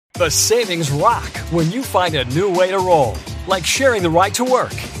The savings rock when you find a new way to roll, like sharing the ride to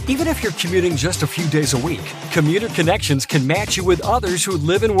work. Even if you're commuting just a few days a week, Commuter Connections can match you with others who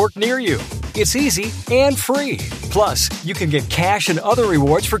live and work near you. It's easy and free. Plus, you can get cash and other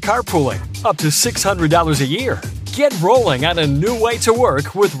rewards for carpooling, up to $600 a year. Get rolling on a new way to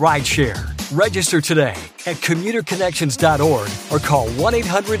work with rideshare. Register today at commuterconnections.org or call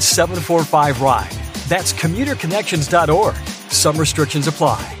 1-800-745-RIDE. That's commuterconnections.org. Some restrictions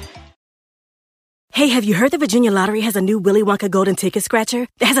apply. Hey, have you heard the Virginia Lottery has a new Willy Wonka Golden Ticket Scratcher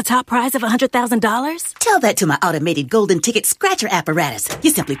that has a top prize of $100,000? Tell that to my automated Golden Ticket Scratcher apparatus. You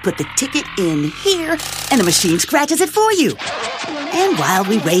simply put the ticket in here, and the machine scratches it for you. And while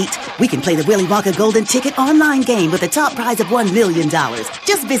we wait, we can play the Willy Wonka Golden Ticket online game with a top prize of $1 million.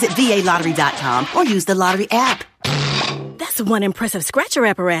 Just visit VALottery.com or use the lottery app. That's one impressive scratcher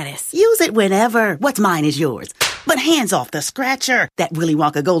apparatus. Use it whenever. What's mine is yours. But hands off the scratcher. That Willy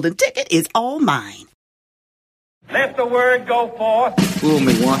Wonka Golden Ticket is all mine. Let the word go forth. Fool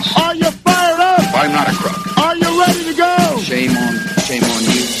me once. Are you fired up? I'm not a crook. Are you ready to go? Shame on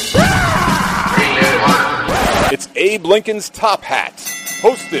you. It's Abe Lincoln's Top Hat,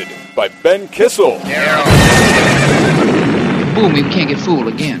 hosted by Ben Kissel. Boom, you can't get fooled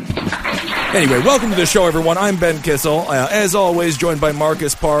again. Anyway, welcome to the show, everyone. I'm Ben Kissel. As always, joined by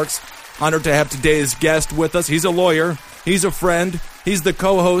Marcus Parks. Honored to have today's guest with us. He's a lawyer. He's a friend. He's the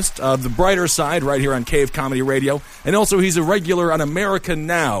co-host of The Brighter Side right here on Cave Comedy Radio. And also he's a regular on America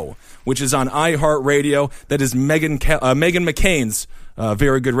Now, which is on iHeartRadio. That is Meghan McCain's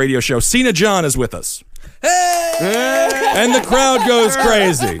very good radio show. Cena John is with us. Hey! And the crowd goes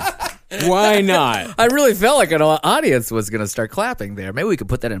crazy. Why not? I really felt like an audience was going to start clapping there. Maybe we could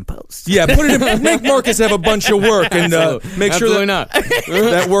put that in post. Yeah, put it in. Make Marcus have a bunch of work and make sure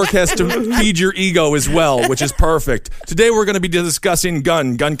that work has to feed your ego as well, which is perfect. Today we're going to be discussing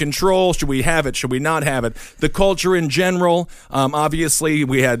gun control. Should we have it? Should we not have it? The culture in general. Obviously,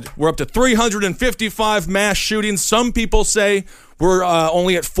 we're up to 355 mass shootings. Some people say we're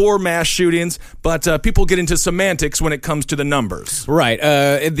only at 4 mass shootings, but people get into semantics when it comes to the numbers. Right.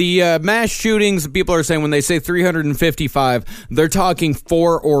 The mass shootings, people are saying when they say 355, they're talking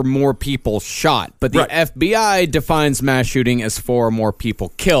 4 or more people shot. But the FBI defines mass shooting as 4 or more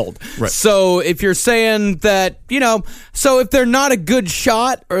people killed. Right. So if you're saying that, so if they're not a good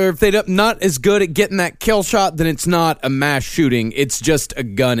shot or if they're not as good at getting that kill shot, then it's not a mass shooting. It's just a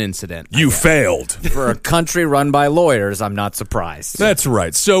gun incident. You failed. For a country run by lawyers, I'm not surprised. That's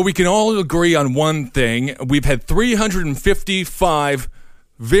right. So we can all agree on one thing. We've had 355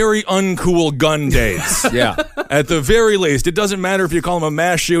 very uncool gun days. Yeah. At the very least. It doesn't matter if you call them a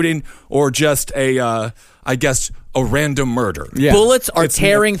mass shooting or just a random murder. Yeah. Bullets are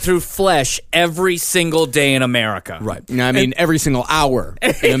tearing through flesh every single day in America. Right. I mean, every single hour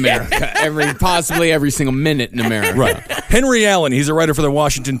in America. Possibly every single minute in America. Right. Henry Allen, he's a writer for the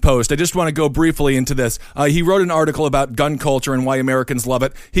Washington Post. I just want to go briefly into this. He wrote an article about gun culture and why Americans love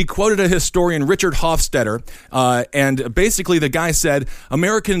it. He quoted a historian, Richard Hofstadter, and basically the guy said,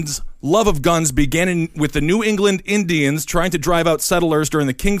 Americans' love of guns began with the New England Indians trying to drive out settlers during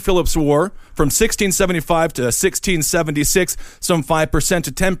the King Philip's War from 1675 to 1676. Some 5%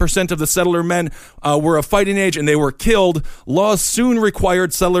 to 10% of the settler men were of fighting age, and they were killed. Laws soon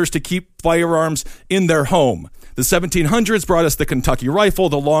required settlers to keep firearms in their home. The 1700s brought us the Kentucky rifle,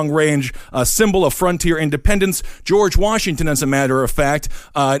 the long-range symbol of frontier independence. George Washington, as a matter of fact,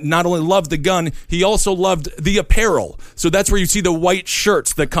 not only loved the gun, he also loved the apparel. So that's where you see the white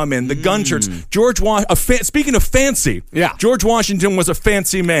shirts that come in, the gun shirts. Speaking of fancy, George Washington was a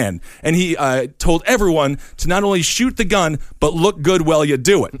fancy man, and he told everyone to not only shoot the gun, but look good while you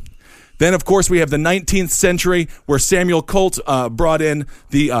do it. Then, of course, we have the 19th century where Samuel Colt brought in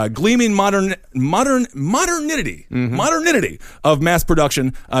the gleaming modernity of mass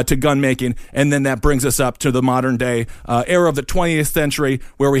production to gun making. And then that brings us up to the modern day era of the 20th century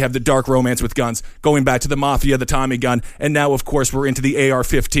where we have the dark romance with guns, going back to the Mafia, the Tommy gun. And now, of course, we're into the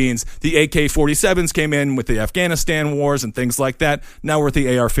AR-15s. The AK-47s came in with the Afghanistan wars and things like that. Now we're at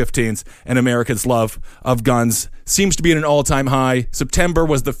the AR-15s, and America's love of guns seems to be at an all-time high. September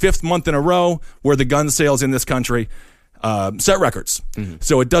was the 5th month in a row where the gun sales in this country set records. Mm-hmm.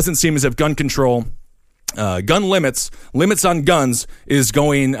 So it doesn't seem as if gun control, gun limits on guns is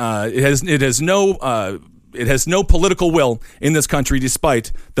going. It has no political will in this country,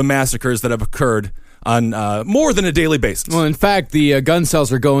 despite the massacres that have occurred on more than a daily basis. Well, in fact, the gun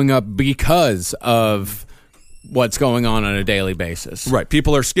sales are going up because of what's going on a daily basis. Right.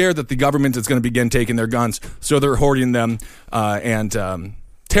 People are scared that the government is going to begin taking their guns, so they're hoarding them and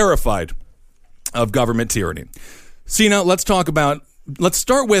terrified of government tyranny. Cena, let's talk about let's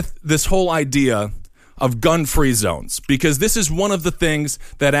start with this whole idea of gun-free zones, because this is one of the things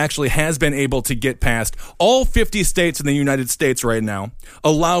that actually has been able to get passed. All 50 states in the United States right now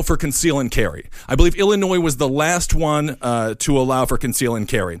allow for conceal and carry. I believe Illinois was the last one to allow for conceal and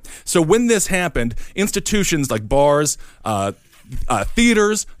carry. So when this happened, institutions like bars,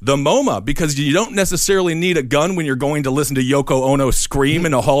 theaters, the MoMA, because you don't necessarily need a gun when you're going to listen to Yoko Ono scream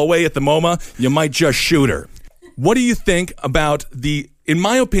in a hallway at the MoMA. You might just shoot her. What do you think about in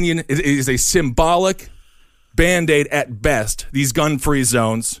my opinion, it is a symbolic Band-Aid at best, these gun-free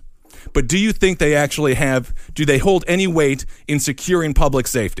zones. But do you think they actually do they hold any weight in securing public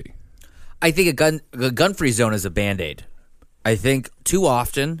safety? I think a gun-free zone is a Band-Aid. I think too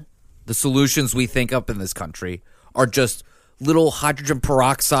often the solutions we think up in this country are just little hydrogen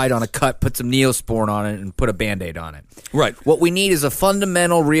peroxide on a cut, put some Neosporin on it, and put a Band-Aid on it. Right. What we need is a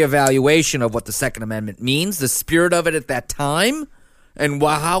fundamental reevaluation of what the Second Amendment means, the spirit of it at that time, and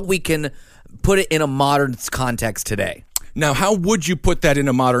how we can put it in a modern context today. Now, how would you put that in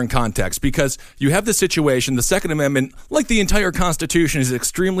a modern context? Because you have the situation, the Second Amendment, like the entire Constitution, is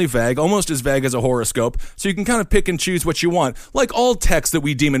extremely vague, almost as vague as a horoscope, so you can kind of pick and choose what you want. Like all texts that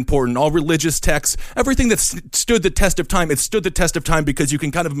we deem important, all religious texts, everything that's stood the test of time, it stood the test of time because you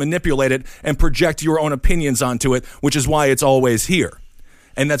can kind of manipulate it and project your own opinions onto it, which is why it's always here.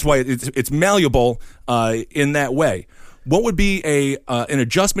 And that's why it's malleable in that way. What would be an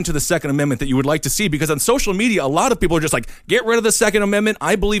adjustment to the Second Amendment that you would like to see? Because on social media, a lot of people are just like, get rid of the Second Amendment.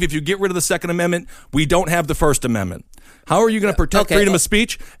 I believe if you get rid of the Second Amendment, we don't have the First Amendment. How are you going to protect freedom of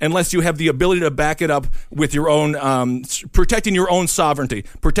speech unless you have the ability to back it up with your own, protecting your own sovereignty,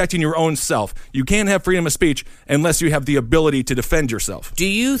 protecting your own self? You can't have freedom of speech unless you have the ability to defend yourself. Do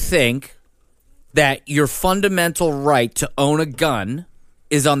you think that your fundamental right to own a gun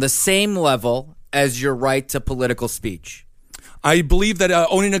is on the same level as your right to political speech? I believe that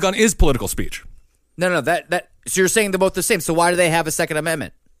owning a gun is political speech. No. So you're saying they're both the same. So why do they have a Second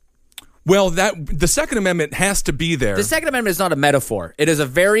Amendment? Well, the Second Amendment has to be there. The Second Amendment is not a metaphor. It is a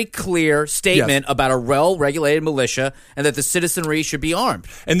very clear statement about a well-regulated militia and that the citizenry should be armed.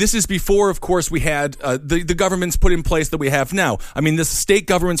 And this is before, of course, we had the governments put in place that we have now. I mean, the state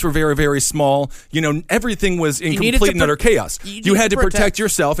governments were very, very small. You know, everything was in complete and utter chaos. You had to protect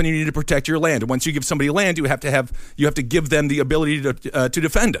yourself, and you needed to protect your land. And once you give somebody land, you have to give them the ability to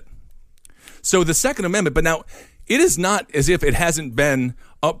defend it. So the Second Amendment, but now it is not as if it hasn't been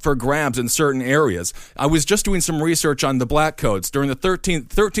up for grabs in certain areas. I was just doing some research on the black codes. During the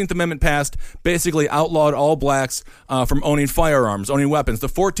 13th Amendment passed, basically outlawed all blacks from owning firearms, owning weapons. The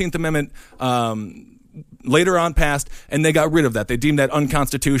 14th Amendment later on passed, and they got rid of that. They deemed that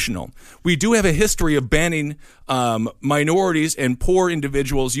unconstitutional. We do have a history of banning minorities and poor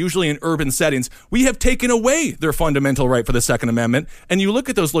individuals, usually in urban settings. We have taken away their fundamental right for the Second Amendment, and you look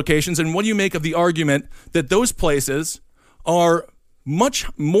at those locations, and what do you make of the argument that those places are much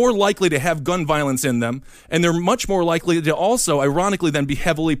more likely to have gun violence in them, and they're much more likely to also, ironically, then be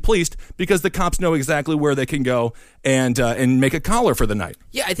heavily policed because the cops know exactly where they can go and make a collar for the night.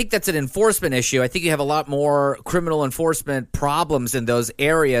 Yeah, I think that's an enforcement issue. I think you have a lot more criminal enforcement problems in those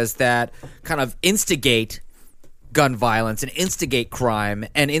areas that kind of instigate gun violence and instigate crime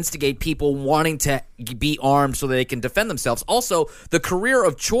and instigate people wanting to be armed so that they can defend themselves. Also, the career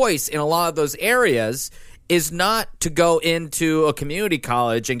of choice in a lot of those areas is not to go into a community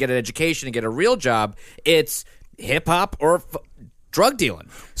college and get an education and get a real job. It's hip-hop or drug dealing.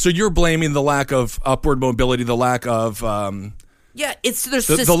 So you're blaming the lack of upward mobility, the lack of... there's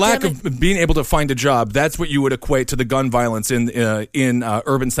the lack of being able to find a job. That's what you would equate to the gun violence in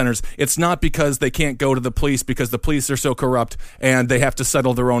urban centers. It's not because they can't go to the police because the police are so corrupt and they have to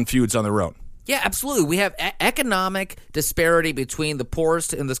settle their own feuds on their own. Yeah, absolutely. We have economic disparity between the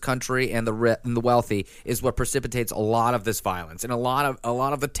poorest in this country and the wealthy is what precipitates a lot of this violence and a lot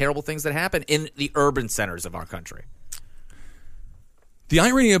of the terrible things that happen in the urban centers of our country. The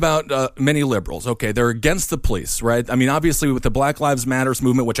irony about many liberals, okay, they're against the police, right? I mean, obviously with the Black Lives Matters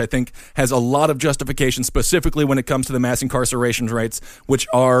movement, which I think has a lot of justification, specifically when it comes to the mass incarceration rates, which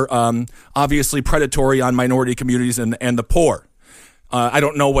are obviously predatory on minority communities and the poor. I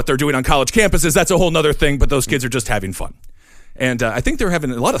don't know what they're doing on college campuses. That's a whole nother thing, but those kids are just having fun. And I think they're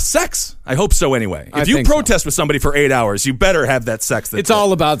having a lot of sex. I hope so anyway. If you protest with somebody for 8 hours, you better have that sex. It's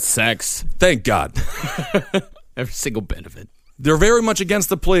all about sex. Thank God. Every single bit of it. They're very much against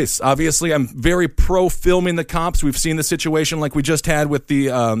the police. Obviously, I'm very pro-filming the cops. We've seen the situation like we just had with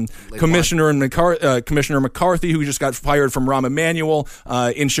the Commissioner McCarthy, who just got fired from Rahm Emanuel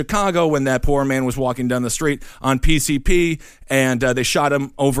in Chicago when that poor man was walking down the street on PCP, and they shot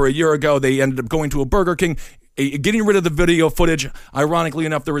him over a year ago. They ended up going to a Burger King. getting rid of the video footage. Ironically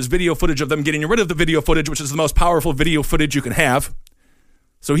enough, there was video footage of them getting rid of the video footage, which is the most powerful video footage you can have.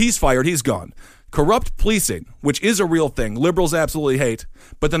 So he's fired. He's gone. Corrupt policing, which is a real thing, liberals absolutely hate,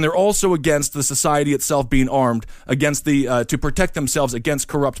 but then they're also against the society itself being armed against to protect themselves against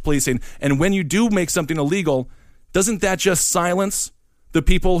corrupt policing. And when you do make something illegal, doesn't that just silence the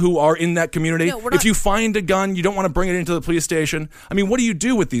people who are in that community? No, if you find a gun, you don't want to bring it into the police station. I mean, what do you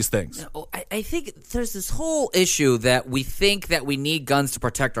do with these things? I think there's this whole issue that we think that we need guns to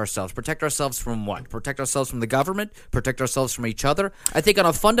protect ourselves. Protect ourselves from what? Protect ourselves from the government? Protect ourselves from each other? I think on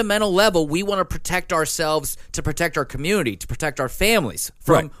a fundamental level, we want to protect ourselves to protect our community, to protect our families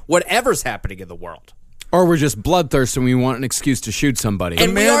from whatever's happening in the world. Or we're just bloodthirsty and we want an excuse to shoot somebody.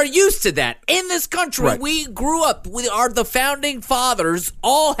 And we are used to that. In this country, we grew up. The founding fathers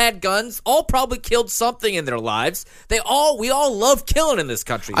all had guns, all probably killed something in their lives. We all love killing in this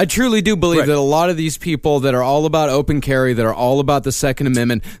country. I truly do believe that a lot of these people that are all about open carry, that are all about the Second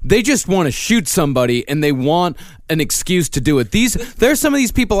Amendment, they just want to shoot somebody and they want an excuse to do it. There's some of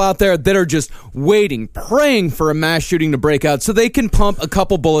these people out there that are just waiting, praying for a mass shooting to break out so they can pump a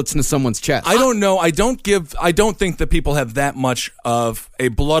couple bullets into someone's chest. I don't know. I don't think that people have that much of a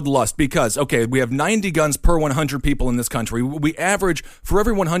bloodlust because, okay, we have 90 guns per 100 people in this country. We average, for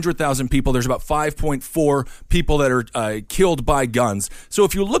every 100,000 people, there's about 5.4 people that are killed by guns. So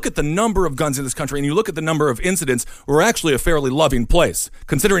if you look at the number of guns in this country and you look at the number of incidents, we're actually a fairly loving place,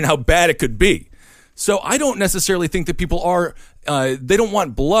 considering how bad it could be. So I don't necessarily think that people are, they don't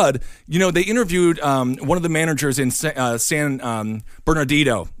want blood. You know, they interviewed one of the managers in San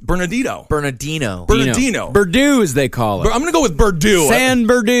Bernardino. Bernardino, Berdue, as they call it. I'm going to go with Berdue. San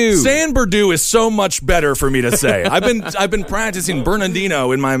Berdue is so much better for me to say. I've been practicing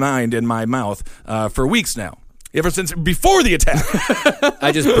Bernardino in my mind, in my mouth, for weeks now. Ever since before the attack.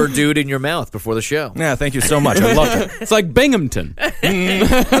 I just Berdued in your mouth before the show. Yeah, thank you so much. I loved it. It's like Binghamton.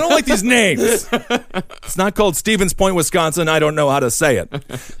 I don't like these names. It's not called Stevens Point, Wisconsin. I don't know how to say it.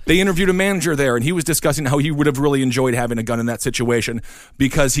 They interviewed a manager there, and he was discussing how he would have really enjoyed having a gun in that situation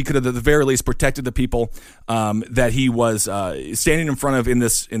because he could have, at the very least, protected the people that he was standing in front of in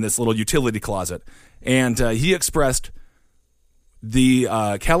this little utility closet. And he expressed the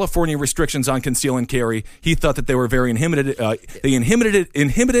California restrictions on conceal and carry. He thought that they were very inhibited. They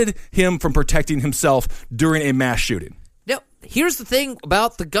inhibited him from protecting himself during a mass shooting. Now, here's the thing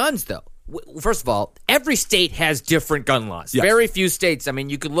about the guns, though. First of all, every state has different gun laws. Yes. Very few states. I mean,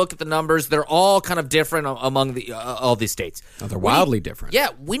 you could look at the numbers; they're all kind of different among all these states. Oh, they're wildly different. Yeah,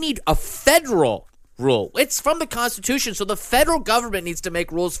 we need a federal rule. It's from the Constitution, so the federal government needs to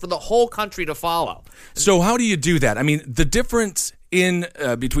make rules for the whole country to follow. So how do you do that? I mean, the difference in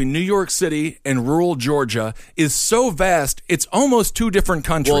between New York City and rural Georgia is so vast, it's almost two different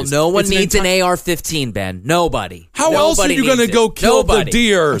countries. Well, no one needs an AR-15, Ben. Nobody. How else are you going to go kill the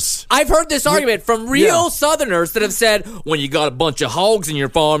deers? I've heard this argument from real Southerners that have said, when you got a bunch of hogs in your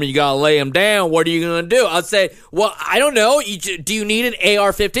farm and you got to lay them down, what are you going to do? I'd say, well, I don't know. Do you need an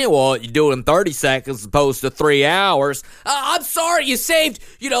AR-15? Well, you do it in 30 seconds as opposed to 3 hours. I'm sorry, you saved,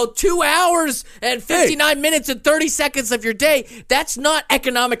 2 hours and 59 minutes and 30 seconds of your day. That's not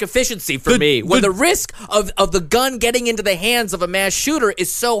economic efficiency for me. When the risk of the gun getting into the hands of a mass shooter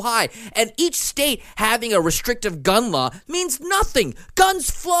is so high, and each state having a restrictive gun law means nothing.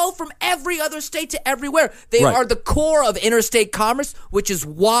 Guns flow from every other state to everywhere. They are the core of interstate commerce, which is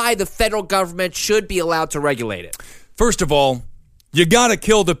why the federal government should be allowed to regulate it. First of all, you gotta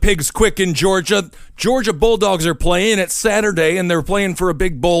kill the pigs quick in Georgia. Georgia Bulldogs are playing. It's Saturday, and they're playing for a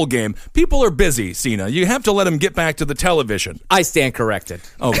big bowl game. People are busy, Cena. You have to let them get back to the television. I stand corrected.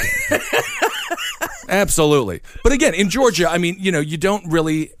 Okay. Absolutely. But again, in Georgia, I mean, you don't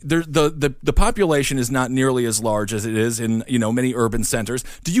really, the population is not nearly as large as it is in, many urban centers.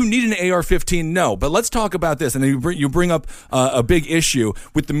 Do you need an AR-15? No. But let's talk about this. And then you bring up a big issue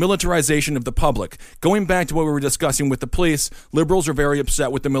with the militarization of the public. Going back to what we were discussing with the police, liberals are very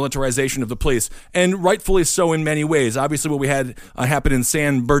upset with the militarization of the police. And rightfully so in many ways. Obviously, what we had happen in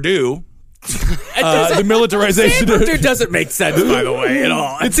San Berdue, the militarization. San Berdue doesn't make sense, by the way, at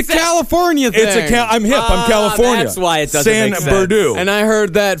all. It's a California thing. I'm hip. I'm California. That's why it doesn't make sense. San Berdue. And I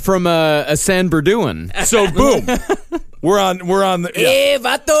heard that from a San Berduan. So boom, we're on. Hey,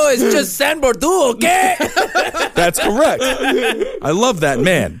 vato, it's just San Berdue, okay? That's correct. I love that,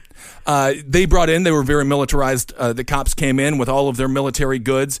 man. They were very militarized. The cops came in with all of their military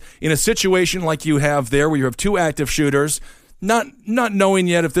goods. In a situation like you have there, where you have two active shooters, not knowing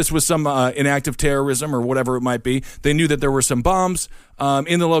yet if this was some inactive terrorism or whatever it might be, they knew that there were some bombs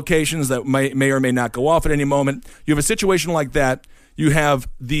in the locations that may or may not go off at any moment. You have a situation like that. You have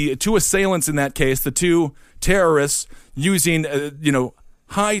the two assailants in that case, the two terrorists using,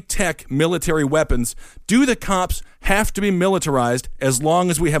 high-tech military weapons, do the cops have to be militarized as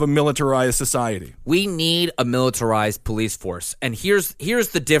long as we have a militarized society? We need a militarized police force. And here's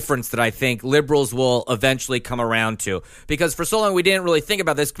the difference that I think liberals will eventually come around to. Because for so long we didn't really think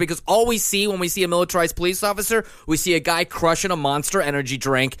about this, because all we see when we see a militarized police officer, we see a guy crushing a Monster energy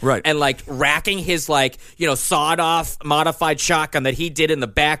drink and racking his sawed-off modified shotgun that he did in the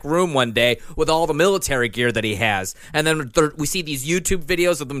back room one day with all the military gear that he has. And then we see these YouTube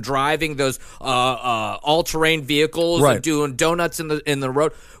videos of them driving those all-terrain vehicles and doing donuts in the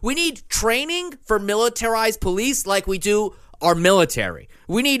road. We need training for militarized police like we do our military.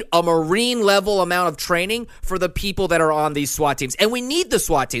 We need a Marine level amount of training for the people that are on these SWAT teams. And we need the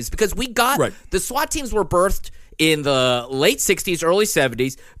SWAT teams because the SWAT teams were birthed in the late 60s, early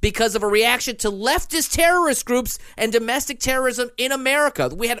 70s because of a reaction to leftist terrorist groups and domestic terrorism in America.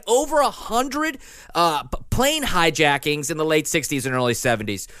 We had over 100 plane hijackings in the late 60s and early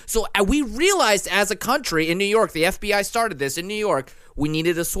 70s. So we realized as a country in New York, the FBI started this in New York, we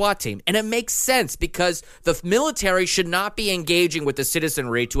needed a SWAT team. And it makes sense because the military should not be engaging with the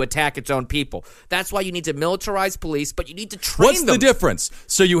citizenry to attack its own people. That's why you need to militarize police, but you need to train them. What's the difference?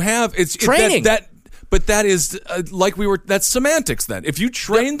 So you have training. But that is that's semantics then. If you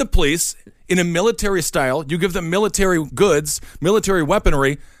train the police in a military style, you give them military goods, military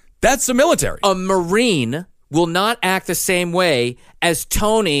weaponry, that's the military. A Marine will not act the same way as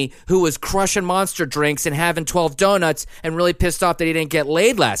Tony, who was crushing Monster drinks and having 12 donuts and really pissed off that he didn't get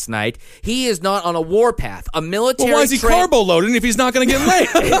laid last night. He is not on a warpath. A military. Well, why is he carbo loading if he's not going to get laid?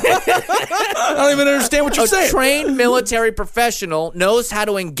 I don't even understand what you're saying. A trained military professional knows how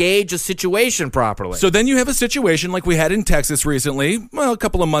to engage a situation properly. So then you have a situation like we had in Texas recently, a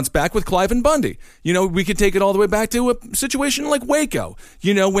couple of months back with Clive and Bundy. We could take it all the way back to a situation like Waco.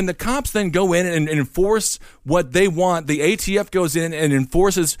 When the cops then go in and enforce what they want, the ATF goes in and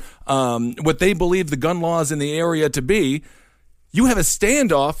enforces what they believe the gun laws in the area to be, you have a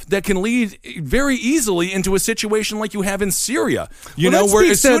standoff that can lead very easily into a situation like you have in Syria. Where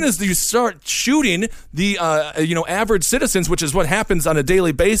as soon as you start shooting the average citizens, which is what happens on a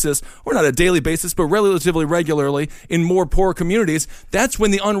daily basis, or not a daily basis, but relatively regularly in more poor communities, that's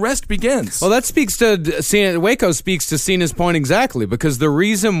when the unrest begins. Well, that speaks to Waco speaks to Cena's point exactly, because the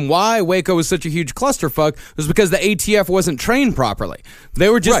reason why Waco was such a huge clusterfuck was because the ATF wasn't trained properly. They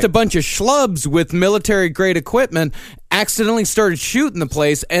were just a bunch of schlubs with military-grade equipment accidentally started shooting the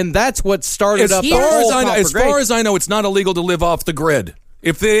place, and that's what started up the whole As far as I know, it's not illegal to live off the grid.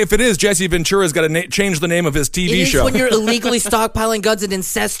 If it is, Jesse Ventura's got to change the name of his TV show. It is when you're illegally stockpiling guns and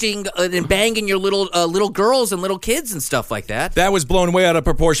incesting and banging your little girls and little kids and stuff like that. That was blown way out of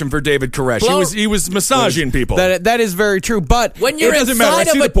proportion for David Koresh. He was massaging people. That is very true, but when you're it doesn't matter. I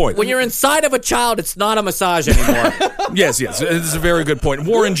see the point. When you're inside of a child, it's not a massage anymore. Yes, it's a very good point.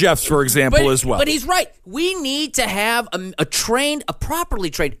 Warren Jeffs, for example, as well. But he's right. We need to have a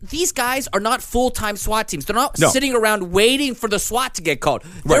properly trained. These guys are not full-time SWAT teams. They're not sitting around waiting for the SWAT to get called.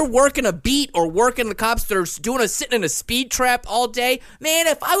 They're working a beat or working the cops that are sitting in a speed trap all day. Man,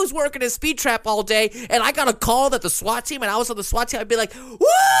 if I was working a speed trap all day and I got a call that the SWAT team and I was on the SWAT team, I'd be like, woo!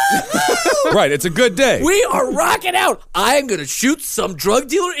 Right, it's a good day. We are rocking out. I am going to shoot some drug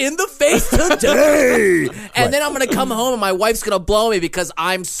dealer in the face today. And then I'm going to come home and my wife's going to blow me because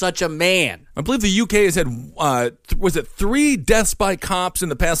I'm such a man. I believe the UK has had, 3 deaths by cops in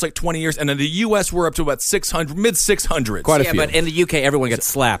the past 20 years, and in the US we're up to about 600, mid-600s. Quite a few. Yeah, but in the UK everyone gets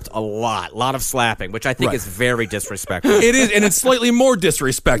slapped a lot of slapping, which I think is very disrespectful. It is, and it's slightly more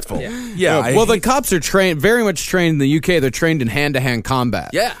disrespectful. The cops are very much trained in the UK. They're trained in hand-to-hand combat.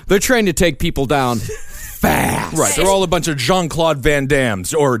 Yeah. They're trained to take people down fast. Right, they're all a bunch of Jean-Claude Van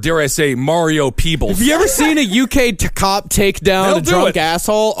Dammes, or dare I say, Mario Peebles. Have you ever seen a UK cop take down a drunk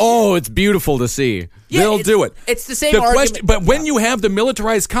asshole? Oh, it's beautiful to see. Yeah, they'll do it. It's the same argument. But when you have the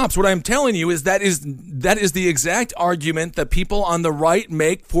militarized cops, what I'm telling you is that is the exact argument that people on the right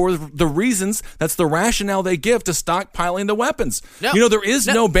make for the reasons, that's the rationale they give to stockpiling the weapons. No. There is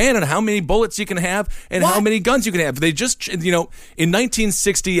no ban on how many bullets you can have and how many guns you can have. They just, in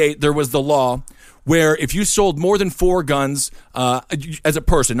 1968, there was the law where if you sold more than 4 guns as a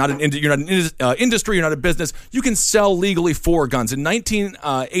person, you're not an industry, you're not a business, you can sell legally 4 guns. In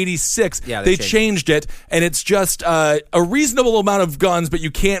 1986, they changed it, and it's just a reasonable amount of guns, but you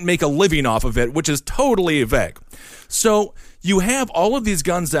can't make a living off of it, which is totally vague. So you have all of these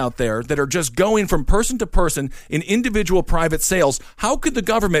guns out there that are just going from person to person in individual private sales. How could the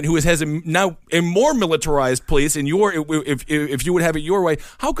government, who has now a more militarized police, if you would have it your way,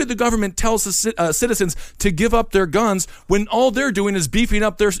 how could the government tell citizens to give up their guns when all they're doing is beefing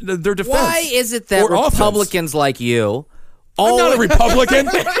up their defense? Why is it that Republicans like you... I'm not a Republican.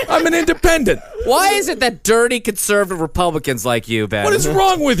 I'm an independent. Why is it that dirty conservative Republicans like you, Ben? What is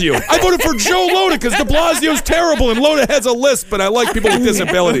wrong with you? I voted for Joe Lhota because de Blasio's terrible and Lhota has a lisp, but I like people with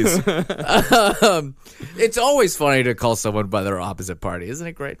disabilities. It's always funny to call someone by their opposite party. Isn't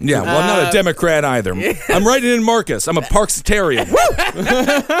it great? Yeah, well, I'm not a Democrat either. I'm writing in Marcus. I'm a Parksitarian.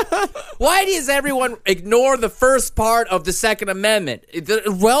 Why does everyone ignore the first part of the Second Amendment?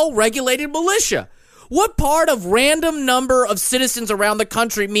 The well-regulated militia. What part of random number of citizens around the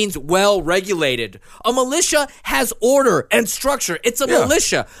country means well-regulated? A militia has order and structure. It's a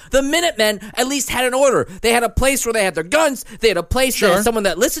militia. The Minutemen at least had an order. They had a place where they had their guns. They had a place where they had someone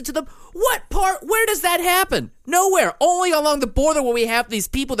that listened to them. What part? Where does that happen? Nowhere. Only along the border where we have these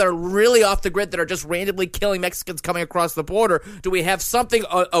people that are really off the grid that are just randomly killing Mexicans coming across the border do we have something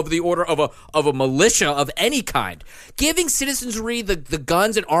of the order of a militia of any kind. Giving citizenry the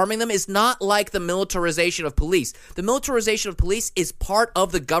guns and arming them is not like the militarization of police. The militarization of police is part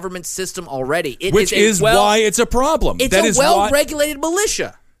of the government system already. Which is why it's a problem. It's a well-regulated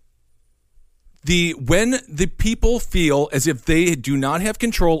militia. When the people feel as if they do not have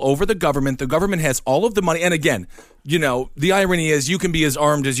control over the government has all of the money. And again, the irony is you can be as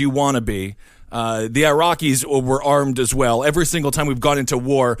armed as you want to be. The Iraqis were armed as well. Every single time we've gone into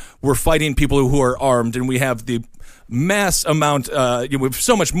war, we're fighting people who are armed, and we have the mass amount, we have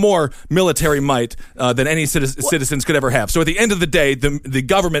so much more military might than any citizens could ever have. So at the end of the day, the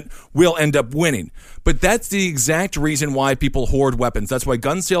government will end up winning. But that's the exact reason why people hoard weapons. That's why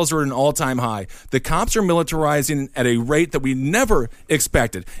gun sales are at an all-time high. The cops are militarizing at a rate that we never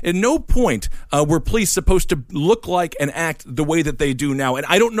expected. At no point were police supposed to look like and act the way that they do now. And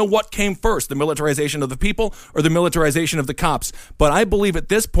I don't know what came first, the militarization of the people or the militarization of the cops. But I believe at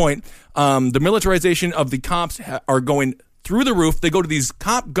this point, the militarization of the cops are going through the roof. They go to these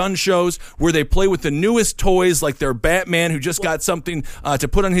cop gun shows where they play with the newest toys, like their Batman, who just got something to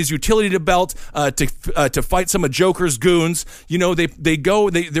put on his utility belt to fight some of Joker's goons. They go.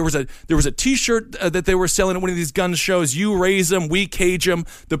 There was a T-shirt that they were selling at one of these gun shows. You raise them, we cage them.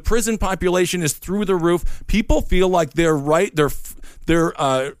 The prison population is through the roof. People feel like their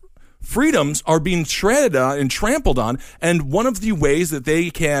freedoms are being treaded on and trampled on, and one of the ways that they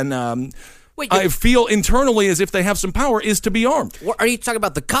can I feel internally as if they have some power is to be armed. Are you talking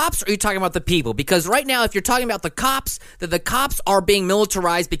about the cops or are you talking about the people? Because right now, if you're talking about the cops, then the cops are being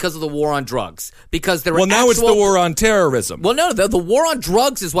militarized because of the war on drugs. Because now it's the war on terrorism. Well, no, the war on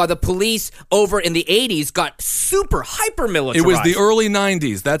drugs is why the police over in the 80s got super hyper militarized. It was the early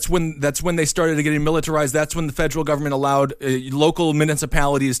 90s. That's when they started getting militarized. That's when the federal government allowed local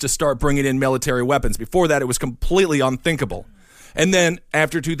municipalities to start bringing in military weapons. Before that, it was completely unthinkable. And then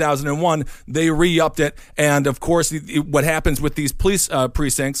after 2001, they re-upped it. And of course, what happens with these police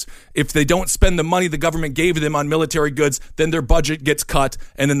precincts, if they don't spend the money the government gave them on military goods, then their budget gets cut.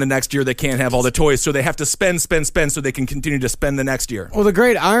 And then the next year, they can't have all the toys. So they have to spend so they can continue to spend the next year. Well, the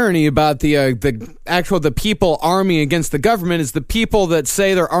great irony about the people arming against the government is the people that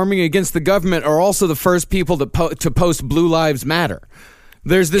say they're arming against the government are also the first people to post Blue Lives Matter.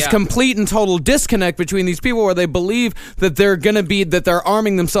 There's this complete and total disconnect between these people where they believe that they're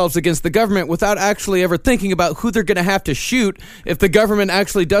arming themselves against the government without actually ever thinking about who they're going to have to shoot if the government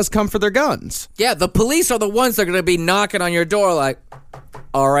actually does come for their guns. Yeah, the police are the ones that are going to be knocking on your door like,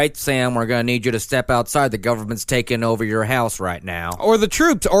 all right, Sam, we're going to need you to step outside. The government's taking over your house right now. Or the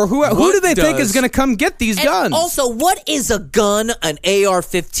troops, or who do they think is going to come get these guns? Also, what is a gun, an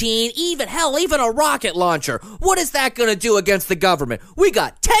AR-15, even a rocket launcher? What is that going to do against the government? We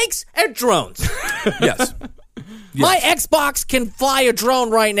got tanks and drones. Yes. My Xbox can fly a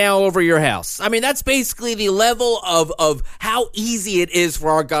drone right now over your house. I mean, that's basically the level of how easy it is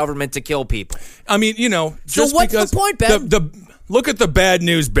for our government to kill people. I mean, just so what's the point, Ben? Look at the bad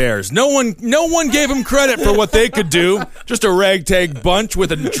news bears. No one gave them credit for what they could do. Just a ragtag bunch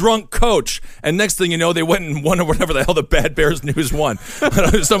with a drunk coach. And next thing you know, they went and won whatever the hell the Bad Bears News won.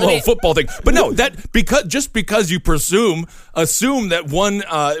 Some little football thing. But no, because you assume that one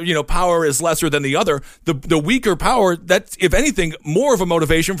power is lesser than the other, the weaker power, that's, if anything, more of a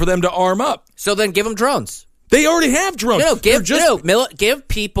motivation for them to arm up. So then give them drones. They already have drones. Give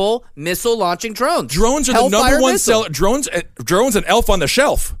people missile-launching drones. Drones are the number one seller. Drones and Elf on the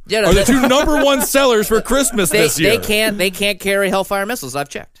Shelf are the two number one sellers for Christmas this year. They can't carry Hellfire missiles. I've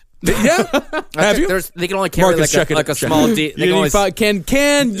checked. Yeah, have you? They can only carry Marcus, like a small. They can only,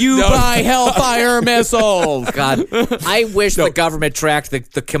 Can you buy Hellfire missiles? God, I wish the government tracked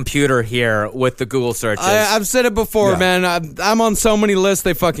the computer here with the Google searches. I've said it before, man. I'm on so many lists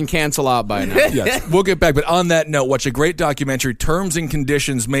they fucking cancel out by now. Yes, we'll get back. But on that note, watch a great documentary, Terms and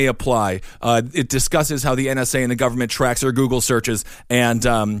Conditions May Apply. It discusses how the NSA and the government tracks their Google searches. And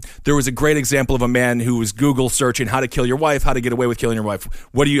there was a great example of a man who was Google searching how to kill your wife, how to get away with killing your wife.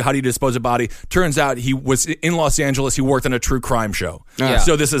 How do you dispose of body? Turns out he was in Los Angeles. He worked on a true crime show. Yeah.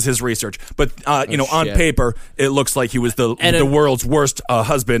 So this is his research. But, on paper, it looks like he was the world's worst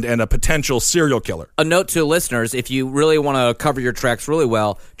husband and a potential serial killer. A note to listeners, if you really want to cover your tracks really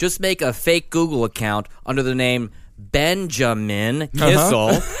well, just make a fake Google account under the name Benjamin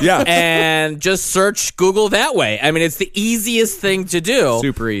Kissel, and just search Google that way. I mean, it's the easiest thing to do.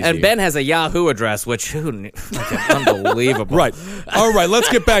 Super easy. And Ben has a Yahoo address, which unbelievable. Right. All right, let's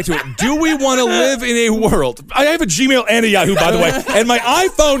get back to it. Do we want to live in a world? I have a Gmail and a Yahoo, by the way, and my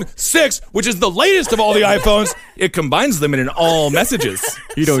iPhone 6, which is the latest of all the iPhones, it combines them in all messages.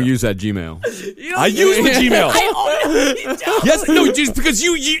 You don't use that Gmail. I use the Gmail. Yes, no, just because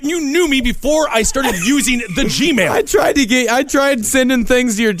you knew me before I started using the Gmail. I tried sending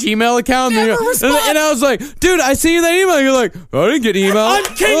things to your Gmail account, and I was like, dude, I sent you that email. You're like, I didn't get an email. I'm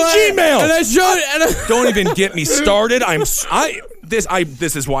King Gmail. And I showed it. Don't even get me started.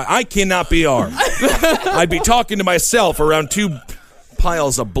 This is why I cannot be armed. I'd be talking to myself around two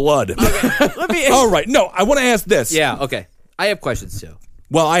piles of blood. Okay, all right, no, I want to ask this. Yeah, okay. I have questions too.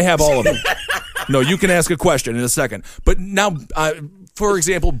 Well, I have all of them. No, you can ask a question in a second. But now, for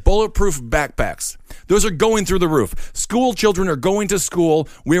example, bulletproof backpacks. Those are going through the roof. School children are going to school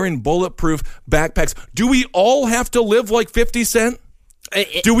wearing bulletproof backpacks. Do we all have to live like 50 Cent?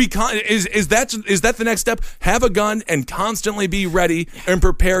 Do we? Is that the next step? Have a gun and constantly be ready and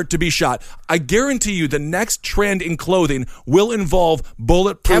prepared to be shot. I guarantee you, the next trend in clothing will involve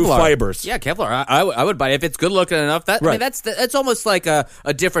bulletproof fibers. Yeah, Kevlar. I would buy it if it's good looking enough. Right. I mean, that's almost like a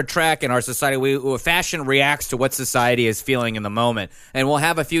different track in our society. Fashion reacts to what society is feeling in the moment, and we'll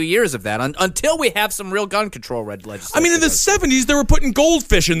have a few years of that until we have some real gun control legislation. I mean, in the 70s, they were putting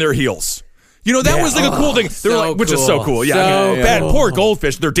goldfish in their heels. You know, that was like a cool thing. They were like, which is so cool. Yeah, bad, poor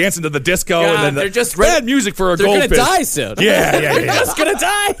goldfish. They're dancing to the disco, and then they're just bad music for a goldfish. They're gonna die soon. Yeah. They're just gonna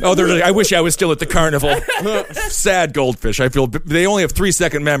die. Oh, they're like, I wish I was still at the carnival. Sad goldfish. I feel they only have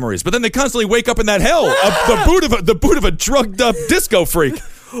 3-second memories, but then they constantly wake up in that hell. The boot of a drugged up disco freak.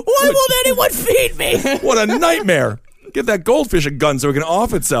 Why won't anyone feed me? What a nightmare! Give that goldfish a gun so it can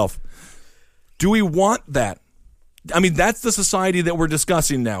off itself. Do we want that? I mean, that's the society that we're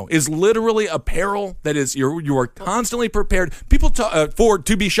discussing now. Is literally apparel that is you are constantly prepared. People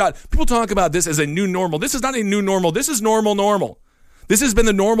to be shot. People talk about this as a new normal. This is not a new normal. This is normal. This has been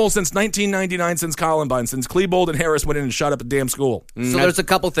the normal since 1999, since Columbine, since Klebold and Harris went in and shot up a damn school. So there's a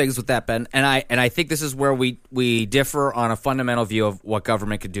couple things with that, Ben, and I think this is where we differ on a fundamental view of what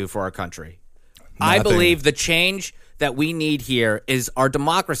government can do for our country. Nothing. I believe the change that we need here is our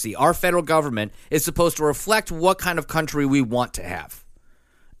democracy. Our federal government is supposed to reflect what kind of country we want to have.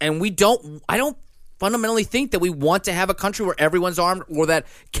 And I don't fundamentally think that we want to have a country where everyone's armed or that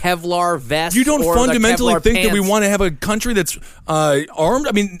Kevlar vest. You don't fundamentally think pants. that we want to have a country that's armed?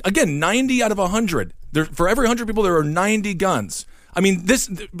 I mean, again, 90 out of 100. For every 100 people, there are 90 guns. I mean,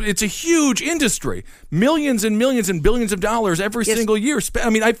 it's a huge industry. Millions and millions and billions of dollars every single year. I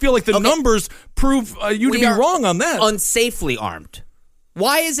mean, I feel like the numbers prove you to be wrong on that. Unsafely armed.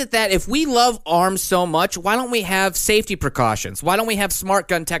 Why is it that if we love arms so much, why don't we have safety precautions? Why don't we have smart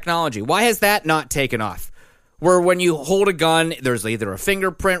gun technology? Why has that not taken off? Where when you hold a gun, there's either a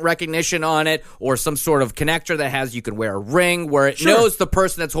fingerprint recognition on it or some sort of connector that you can wear a ring where it knows the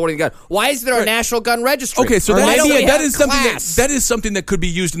person that's holding the gun. Why is there a National Gun Registry? Okay, so that is something that could be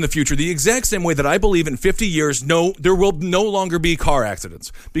used in the future. The exact same way that I believe in 50 years, there will no longer be car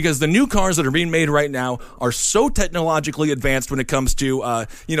accidents because the new cars that are being made right now are so technologically advanced when it comes to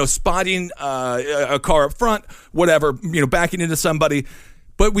spotting a car up front, whatever, backing into somebody.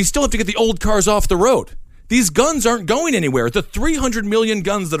 But we still have to get the old cars off the road. These guns aren't going anywhere. The 300 million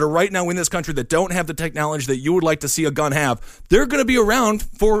guns that are right now in this country that don't have the technology that you would like to see a gun have, they're going to be around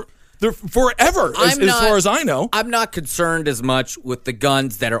for They're forever, as far as I know. I'm not concerned as much with the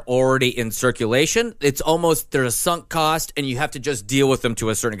guns that are already in circulation. It's almost, there's a sunk cost, and you have to just deal with them to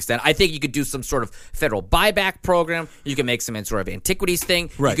a certain extent. I think you could do some sort of federal buyback program. You can make some sort of antiquities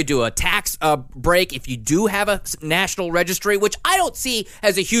thing. Right. You could do a tax break if you do have a national registry, which I don't see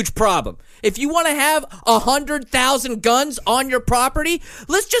as a huge problem. If you want to have 100,000 guns on your property,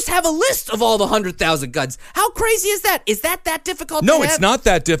 let's just have a list of all the 100,000 guns. How crazy is that? Is that difficult? No, it's not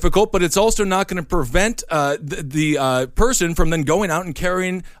that difficult, but it's also not going to prevent the person from then going out and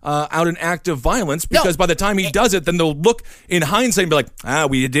carrying out an act of violence, because by the time he does it, then they'll look in hindsight and be like,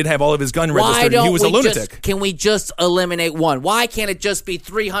 we did have all of his gun registered and he was a lunatic. Can we just eliminate one? Why can't it just be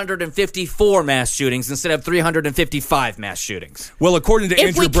 354 mass shootings instead of 355 mass shootings? Well, according to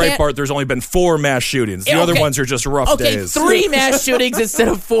Andrew Breitbart, there's only been 4 mass shootings. The other ones are just rough days. 3 mass shootings instead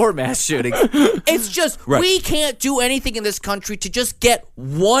of 4 mass shootings. It's just, we can't do anything in this country to just get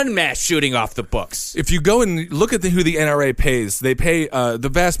 1 mass shooting off the books. If you go and look at who the NRA pays, they pay the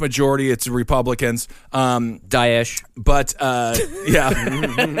vast majority, it's Republicans. Daesh. But, the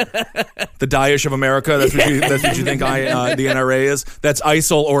Daesh of America, that's what you think the NRA is? That's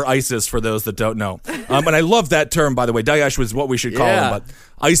ISIL or ISIS for those that don't know. And I love that term, by the way. Daesh was what we should call them, but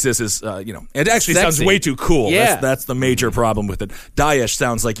ISIS is, it actually sounds way too cool. Yeah. That's the major problem with it. Daesh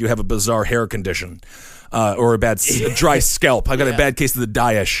sounds like you have a bizarre hair condition or a bad dry scalp. I got a bad case of the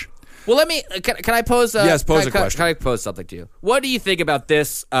Daesh. Well, let me. Can I pose? Yes, pose a question. Can I pose something to you? What do you think about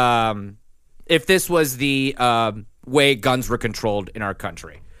this? If this was the way guns were controlled in our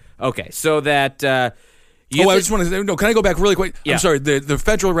country, okay, so that. I just want to. No, can I go back really quick? Yeah. I'm sorry. The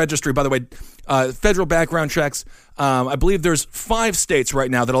federal registry, by the way, federal background checks. I believe there's 5 states right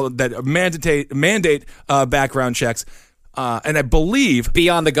now that mandate background checks. And I believe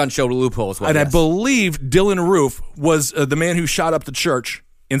beyond the gun show loopholes. Well, I believe Dylan Roof was the man who shot up the church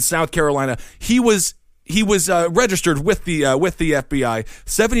in South Carolina. He was registered with the FBI.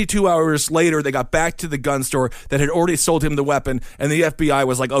 72 hours later, they got back to the gun store that had already sold him the weapon, and the FBI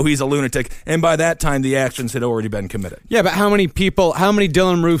was like, "Oh, he's a lunatic." And by that time, the actions had already been committed. Yeah, but how many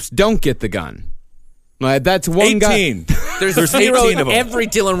Dylan Roofs don't get the gun? That's one 18. guy. There's 18 of them. Every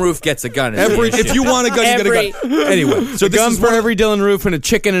Dylan Roof gets a gun. If you want a gun, you get a gun. Anyway, so the gun for every Dylan Roof and a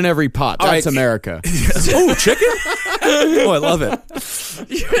chicken in every pot. That's America. Oh, chicken? Oh, I love it.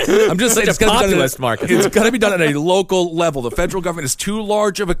 I'm just saying, it's got to be done at a local level. The federal government is too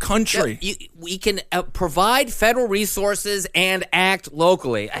large of a country. We can provide federal resources and act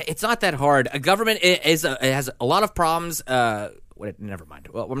locally. It's not that hard. A government has a lot of problems. Never mind.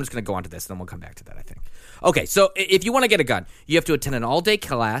 Well, I'm just going to go on to this, and then we'll come back to that, I think. Okay, so if you want to get a gun, you have to attend an all-day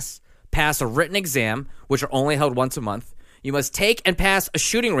class, pass a written exam, which are only held once a month. You must take and pass a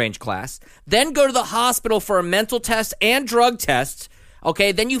shooting range class, then go to the hospital for a mental test and drug test.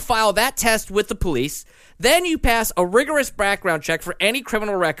 Okay, then you file that test with the police. Then you pass a rigorous background check for any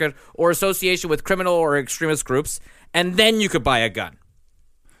criminal record or association with criminal or extremist groups, and then you could buy a gun.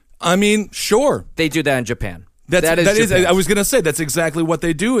 I mean, sure. They do that in Japan. That is. I was going to say that's exactly what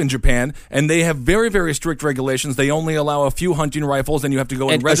they do in Japan, and they have very, very strict regulations. They only allow a few hunting rifles, and you have to go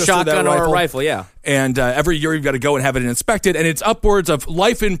and register that rifle. A shotgun or a rifle, yeah. And every year you've got to go and have it inspected, and it's upwards of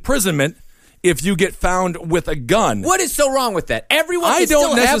life imprisonment if you get found with a gun. What is so wrong with that? Everyone can still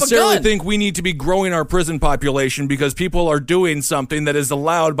have a gun. I don't necessarily gun. think we need to be growing our prison population because people are doing something that is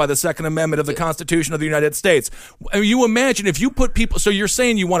allowed by the Second Amendment of the Constitution of the United States. I mean, you imagine if you put people, so you're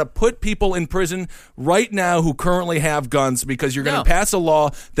saying you want to put people in prison right now who currently have guns because you're going to pass a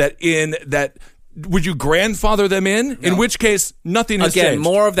law that would you grandfather them in? No. In which case, nothing has changed. Again,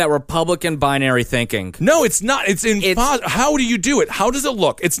 more of that Republican binary thinking. No, it's not. It's impossible. How do you do it? How does it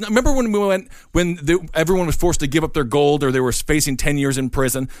look? It's not, remember when we went everyone was forced to give up their gold or they were facing 10 years in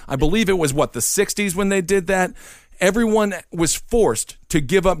prison? I believe it was the 60s when they did that. Everyone was forced to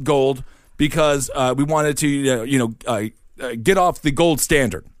give up gold because we wanted to get off the gold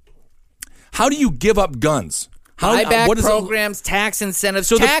standard. How do you give up guns? Buyback programs, tax incentives.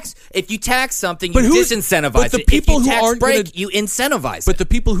 So if you tax something, you disincentivize it. If you tax break, you incentivize it. But the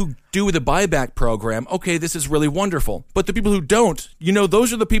people who do the buyback program, okay, this is really wonderful. But the people who don't,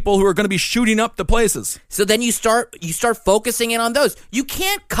 those are the people who are going to be shooting up the places. So then you start focusing in on those. You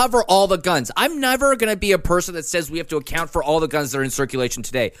can't cover all the guns. I'm never going to be a person that says we have to account for all the guns that are in circulation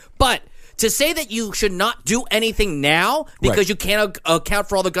today. But to say that you should not do anything now because you can't account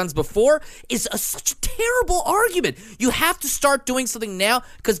for all the guns before is such a terrible argument. You have to start doing something now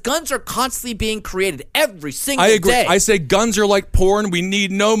because guns are constantly being created every single day. I agree. I say guns are like porn. We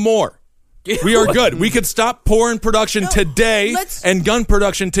need no more. We are good. We could stop porn production today and gun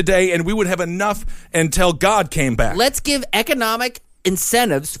production today, and we would have enough until God came back. Let's give economic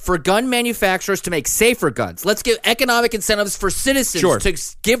incentives for gun manufacturers to make safer guns. Let's give economic incentives for citizens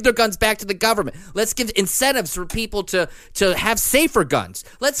to give their guns back to the government. Let's give incentives for people to have safer guns.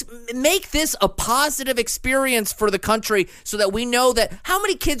 Let's make this a positive experience for the country so that we know that how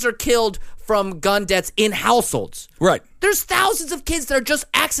many kids are killed from gun deaths in households. Right. There's thousands of kids that are just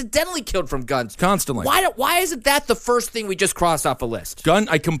accidentally killed from guns. Constantly. Why isn't that the first thing we just crossed off a list?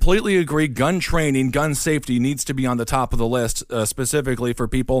 I completely agree. Gun training, gun safety needs to be on the top of the list, specifically for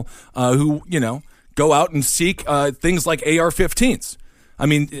people who, go out and seek things like AR-15s. I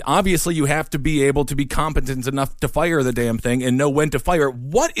mean, obviously you have to be able to be competent enough to fire the damn thing and know when to fire.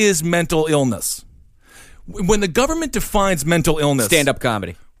 What is mental illness? When the government defines mental illness... Stand-up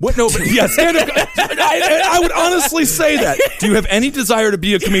comedy. What? No, but yeah, stand-up. I would honestly say that. Do you have any desire to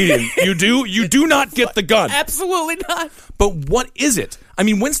be a comedian? You do? You do not get the gun. Absolutely not. But what is it? I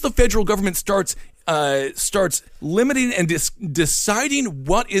mean, once the federal government starts limiting and deciding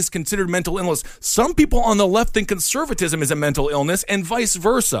what is considered mental illness, some people on the left think conservatism is a mental illness, and vice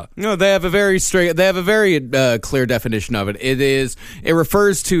versa. No, they have a very clear definition of it. It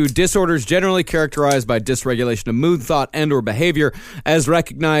refers to disorders generally characterized by dysregulation of mood, thought, and/or behavior, as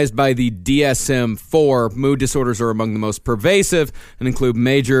recognized by the DSM-4. Mood disorders are among the most pervasive and include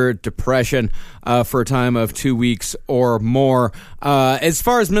major depression for a time of 2 weeks or more. As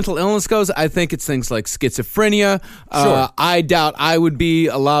far as mental illness goes, I think it's things like schizophrenia. Sure. I doubt I would be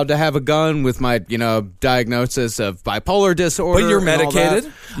allowed to have a gun with my, diagnosis of bipolar disorder. But you're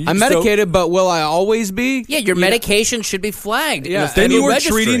medicated. I'm medicated, but will I always be? Yeah, your medication should be flagged. Yeah, then you are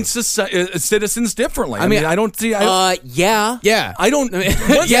treating citizens differently. I mean, I don't see. Yeah. I don't.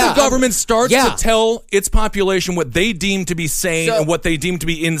 Once the government starts to tell its population what they deem to be sane and what they deem to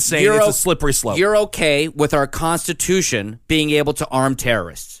be insane, it's a slippery slope. You're okay with our Constitution being able to arm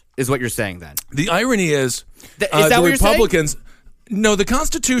terrorists, is what you're saying then? The irony is that the what Republicans. No, the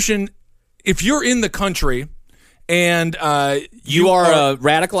Constitution. If you're in the country and you are a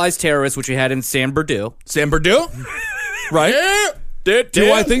radicalized terrorist, which we had in San Berdue, right?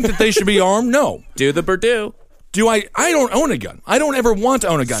 Do I think that they should be armed? No. Do the Berdue. Do I? I don't own a gun. I don't ever want to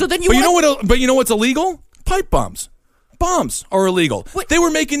own a gun. So then you know what? But you know what's illegal? Pipe bombs. Bombs are illegal. Wait. They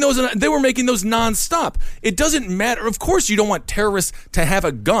were making those nonstop. It doesn't matter. Of course, you don't want terrorists to have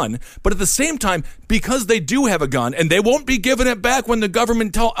a gun, but at the same time, because they do have a gun and they won't be giving it back when the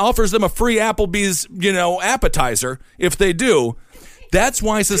government offers them a free Applebee's, appetizer if they do. That's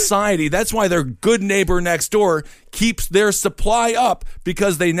why that's why their good neighbor next door keeps their supply up,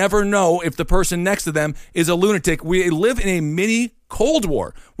 because they never know if the person next to them is a lunatic. We live in a mini Cold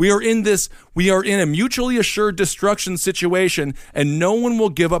War. We are in a mutually assured destruction situation, and no one will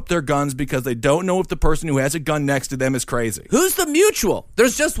give up their guns because they don't know if the person who has a gun next to them is crazy. Who's the mutual?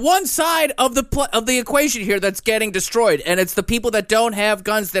 There's just one side of the equation here that's getting destroyed, and it's the people that don't have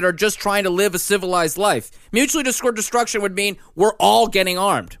guns that are just trying to live a civilized life. Mutually assured destruction would mean we're all getting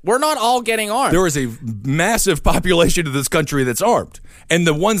armed. We're not all getting armed. There is a massive population of this country that's armed, and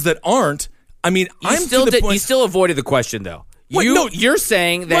the ones that aren't. I mean, you still avoided the question though. You're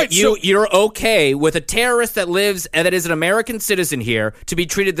saying that you're okay with a terrorist that lives and that is an American citizen here to be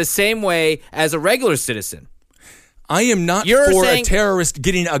treated the same way as a regular citizen. I am not for a terrorist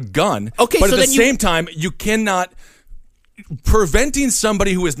getting a gun. Okay, but at the same time, you cannot. Preventing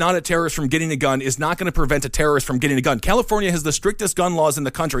somebody who is not a terrorist from getting a gun is not going to prevent a terrorist from getting a gun. California has the strictest gun laws in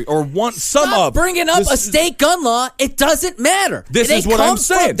the country, or Stop bringing up a state gun law. It doesn't matter. This is what I'm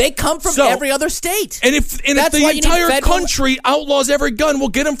saying. They come from every other state. And if the entire country outlaws every gun, we'll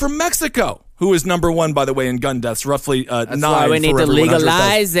get them from Mexico, who is number one, by the way, in gun deaths, roughly 9 That's why we need to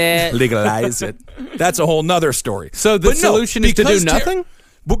legalize it. Legalize it. That's a whole nother story. So the solution is to do nothing?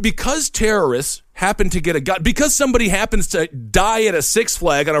 But because terrorists happen to get a gun, because somebody happens to die at a Six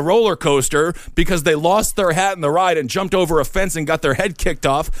Flag on a roller coaster because they lost their hat in the ride and jumped over a fence and got their head kicked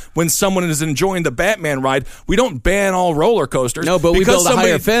off when someone is enjoying the Batman ride, we don't ban all roller coasters. No, but we build a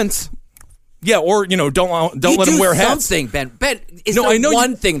higher fence. Yeah, or don't let them wear hats. Something, Ben. Is there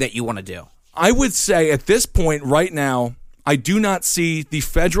one thing that you want to do? I would say at this point right now, I do not see the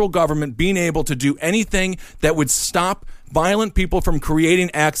federal government being able to do anything that would stop violent people from creating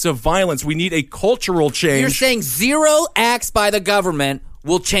acts of violence. We need a cultural change. You're saying zero acts by the government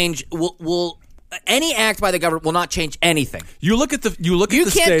will change. Any act by the government will not change anything. You look at the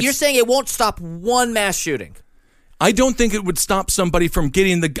states. You're saying it won't stop one mass shooting. I don't think it would stop somebody from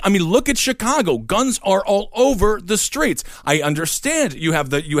getting I mean, look at Chicago. Guns are all over the streets. I understand you have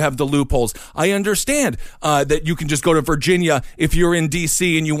the loopholes. I understand that you can just go to Virginia if you're in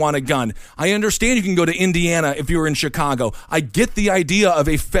D.C. and you want a gun. I understand you can go to Indiana if you're in Chicago. I get the idea of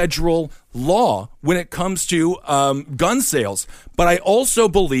a federal law when it comes to gun sales. But I also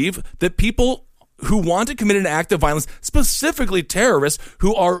believe that people who want to commit an act of violence, specifically terrorists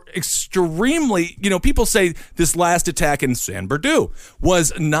who are extremely, people say this last attack in San Bernardino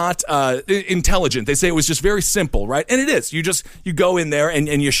was not intelligent. They say it was just very simple, right? And it is. You go in there and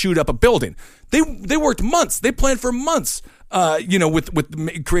you shoot up a building. They worked months. They planned for months.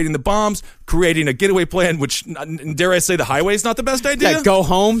 With creating the bombs, creating a getaway plan, which, dare I say, the highway is not the best idea. Yeah, go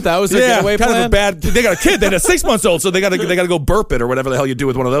home. That was a getaway plan. Kind of a bad. They got a kid. They had a 6-month-old, so they got to go burp it or whatever the hell you do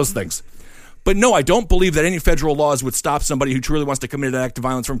with one of those things. But no, I don't believe that any federal laws would stop somebody who truly wants to commit an act of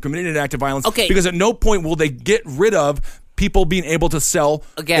violence from committing an act of violence. Okay. Because at no point will they get rid of people being able to sell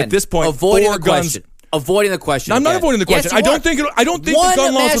at this point avoiding four the guns. question. Avoiding the question. I'm not avoiding the question. Yes, I don't think the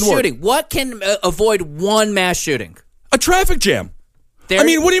gun laws would work. Shooting. What can avoid one mass shooting? A traffic jam. I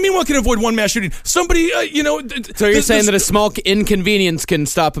mean, what do you mean what can avoid one mass shooting? Somebody, So you're saying that a small inconvenience can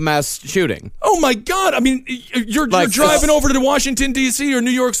stop a mass shooting? Oh, my God. I mean, you're driving over to Washington, D.C. or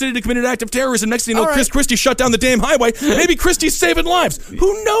New York City to commit an act of terrorism. Next thing you know, Chris Christie shut down the damn highway. Maybe Christie's saving lives.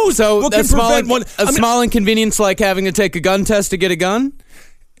 Who knows? So what can prevent one? Small inconvenience like having to take a gun test to get a gun?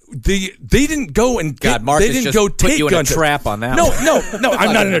 They didn't go and get, Marcus they didn't just go put take you in a gun trap on that. No,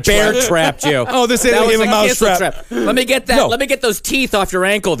 I'm not in a trap. Bear trapped you. Oh, this ain't even a mouse trap. Let me get that. No. Let me get those teeth off your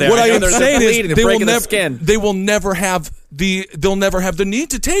ankle there. What I am saying is they will never have they'll never have the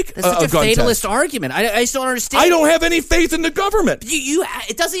need to take That's such a gun fatalist test. argument. I just don't understand. I don't have any faith in the government.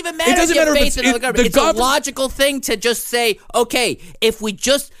 It doesn't even matter. It doesn't if you have matter faith in the government. It's a logical thing to just say, okay, if we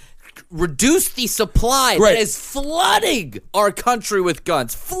just reduce the supply that is flooding our country with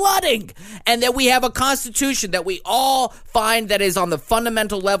guns, and that we have a constitution that we all find that is on the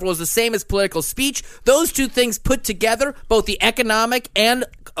fundamental level is the same as political speech. Those two things put together, both the economic and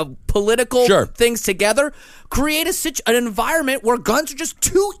political things together, create an environment where guns are just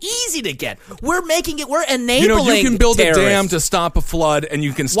too easy to get. We're enabling you can build terrorists. a dam to stop a flood and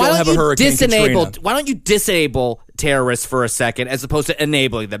you can still have a Hurricane Katrina. Why don't you disable terrorists for a second as opposed to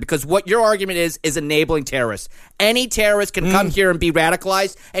enabling them? Because what your argument is enabling terrorists. Any terrorist can come here and be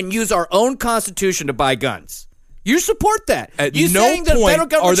radicalized and use our own constitution to buy guns. You support that. At you no saying that point federal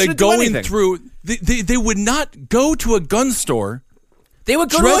government are they shouldn't do going anything. through. They would not go to a gun store. They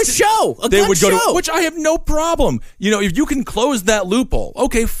would go to a show. Which I have no problem. If you can close that loophole,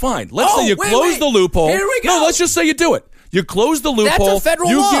 okay, fine. Let's say you close the loophole. Here we go. No, let's just say you do it. You close the loophole. That's a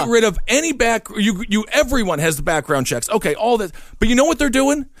federal law. Get rid of any everyone has the background checks. Okay, all this. But you know what they're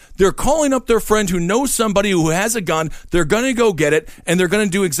doing? They're calling up their friend who knows somebody who has a gun. They're going to go get it, and they're going to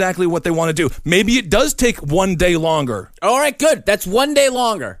do exactly what they want to do. Maybe it does take 1 day longer. All right, good. That's 1 day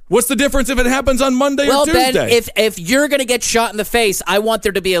longer. What's the difference if it happens on Monday or Tuesday? Well, Ben, if you're going to get shot in the face, I want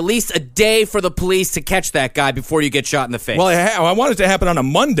there to be at least a day for the police to catch that guy before you get shot in the face. Well, I want it to happen on a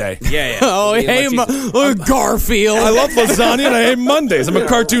Monday. Yeah. Oh, hey, Garfield. I love lasagna and I hate Mondays. I'm a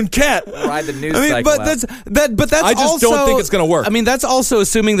cartoon cat. Ride the news cycle but out. That's I just don't think it's going to work. I mean, that's also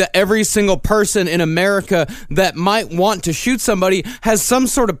assuming that every single person in America that might want to shoot somebody has some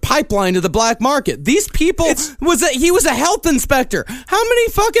sort of pipeline to the black market. These people he was a health inspector. How many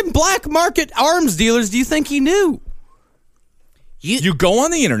fucking black market arms dealers do you think he knew? You go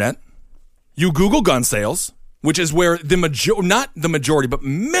on the internet, you Google gun sales, which is where not the majority, but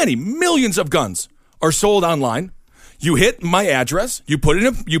many millions of guns are sold online. You hit my address, you put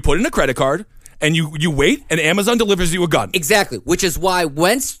in a credit card, and you wait, and Amazon delivers you a gun. Exactly, which is why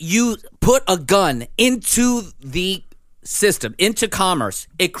once you put a gun into the system, into commerce,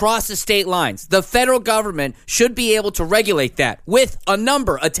 it crosses state lines. The federal government should be able to regulate that with a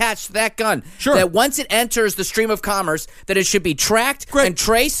number attached to that gun. Sure. That once it enters the stream of commerce, that it should be tracked and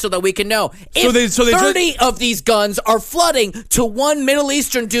traced so that we can know. If 30 of these guns are flooding to one Middle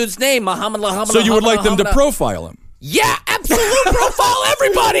Eastern dude's name, Muhammad. So you would like them to profile him? Yeah, absolute profile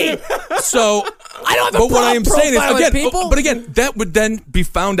everybody. So I don't have a problem what I am saying is again, people. But again, that would then be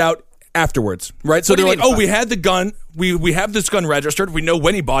found out afterwards, right? So they're like, we had the gun. We have this gun registered. We know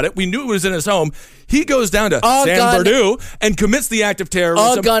when he bought it. We knew it was in his home. He goes down to San Bernardino and commits the act of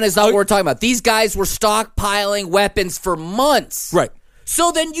terrorism. A gun is not what we're talking about. These guys were stockpiling weapons for months. Right.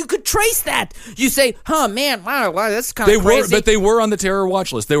 So then you could trace that. You say, wow, that's kind of crazy. But they were on the terror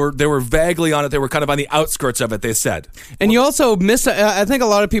watch list. They were vaguely on it. They were kind of on the outskirts of it, they said. And you also I think a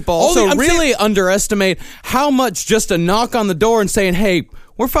lot of people also really underestimate how much just a knock on the door and saying, hey,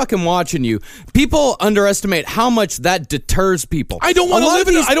 We're fucking watching you. People underestimate how much that deters people. I don't want to live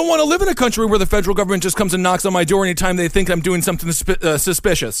in. I don't want to live in a country where the federal government just comes and knocks on my door anytime they think I'm doing something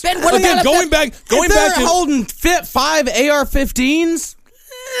suspicious. Ben, what Again, about going back to holding 5 AR-15s.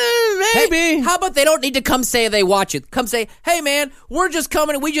 Maybe. Hey, how about they don't need to come say they watch it? Come say, hey man, we're just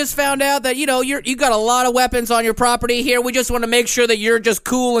coming. We just found out that you got a lot of weapons on your property here. We just want to make sure that you're just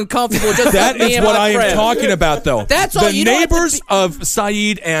cool and comfortable. Just that me is and what my I friends. am talking about, though. That's all. The You don't have to neighbors of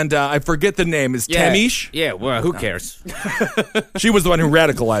Saeed and I forget the name is Tamish. Yeah, well, who cares? She was the one who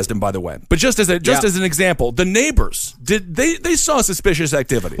radicalized him, by the way. But just as an example, the neighbors they saw suspicious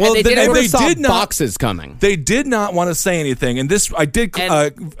activity. Well, they did not boxes coming. They did not want to say anything, and this I did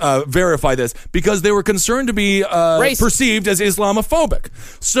verify this because they were concerned to be perceived as Islamophobic.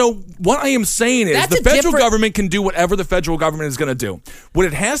 So what I am saying is the federal government can do whatever the federal government is going to do. What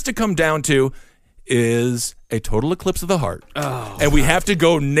it has to come down to is a total eclipse of the heart. And we have to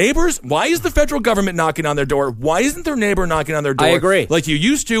go, neighbors, why is the federal government knocking on their door? Why isn't their neighbor knocking on their door? I agree. Like you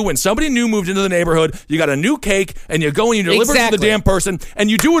used to when somebody new moved into the neighborhood, you got a new cake, and you go and you deliver it to the damn person,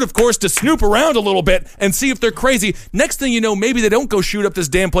 and you do it, of course, to snoop around a little bit and see if they're crazy. Next thing you know, maybe they don't go shoot up this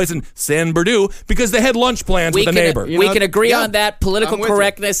damn place in San Bernardino because they had lunch plans with a neighbor. We can agree on that. Political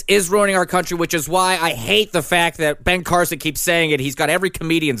correctness is ruining our country, which is why I hate the fact that Ben Carson keeps saying it. He's got every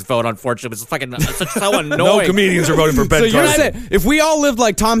comedian's vote, unfortunately. It's fucking so annoying. No comedians are voting for Ben Carson. You're saying, if we all lived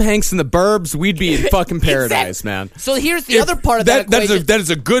like Tom Hanks in The Burbs, we'd be in fucking paradise, man. So here's the other part of that equation. That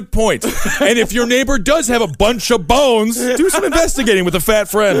is a good point. And if your neighbor does have a bunch of bones, do some investigating with a fat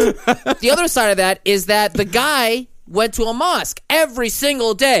friend. The other side of that is that the guy went to a mosque every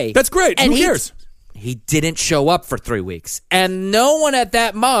single day. That's great. And who cares? He didn't show up for 3 weeks. And no one at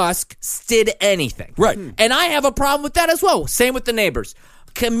that mosque did anything. Right. And I have a problem with that as well. Same with the neighbors.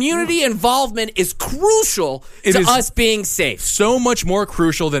 Community involvement is crucial to us being safe. So much more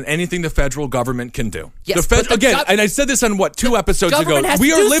crucial than anything the federal government can do. Yes, and I said this on 2 episodes ago.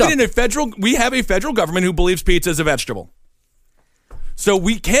 We are living in we have a federal government who believes pizza is a vegetable. So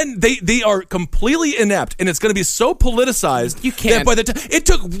they are completely inept, and it's going to be so politicized that by the time it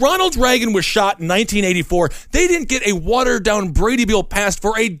took Ronald Reagan was shot in 1984, they didn't get a watered down Brady bill passed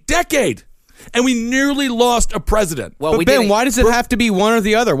for a decade. And we nearly lost a president. Well, but Ben, why does it have to be one or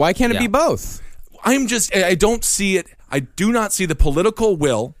the other? Why can't it be both? I don't see it. I do not see the political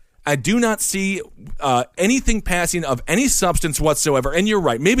will. I do not see anything passing of any substance whatsoever. And you're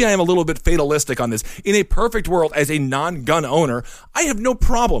right. Maybe I am a little bit fatalistic on this. In a perfect world, as a non-gun owner, I have no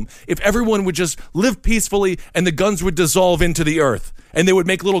problem if everyone would just live peacefully and the guns would dissolve into the earth and they would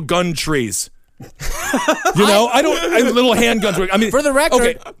make little gun trees. Little handguns. I mean, for the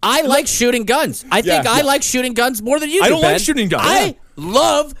record, I like shooting guns. I think I like shooting guns more than you do. I don't Ben. like shooting guns. I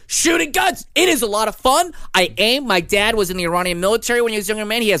love shooting guns. It is a lot of fun. I aim. My dad was in the Iranian military when he was a younger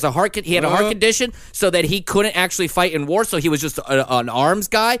man. He had a heart condition, so that he couldn't actually fight in war. So he was just an arms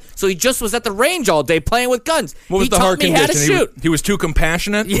guy. So he just was at the range all day playing with guns. What was he the taught heart me condition? how to shoot. He was too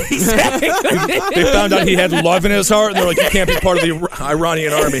compassionate. Exactly. They found out he had love in his heart, and they're like, "You can't be part of the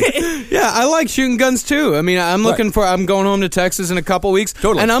Iranian army." Yeah, I like shooting guns too. I mean, I'm going home to Texas in a couple weeks,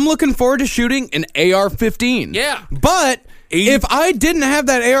 and I'm looking forward to shooting an AR-15. Yeah, but if I didn't have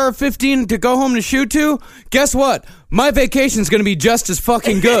that AR-15 to go home to shoot to, guess what? My vacation's going to be just as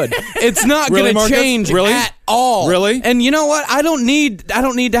fucking good. It's not going to change at all. Really? And you know what? I don't need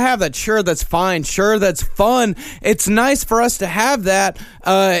to have that. Sure, that's fine. Sure, that's fun. It's nice for us to have that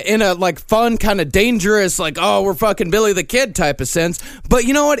in a like fun kind of dangerous, like, oh, we're fucking Billy the Kid type of sense. But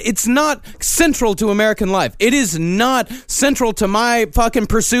you know what? It's not central to American life. It is not central to my fucking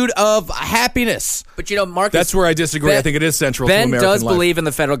pursuit of happiness. But you know, Marcus, that's where I disagree. I think it is central to American life. Ben does believe in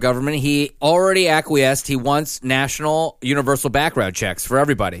the federal government. He already acquiesced. He wants national universal background checks for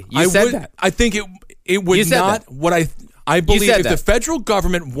everybody. You said that. I think it would not. That. What I believe if the federal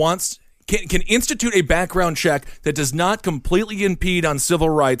government can institute a background check that does not completely impede on civil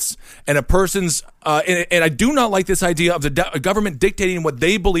rights and a person's and I do not like this idea of the government dictating what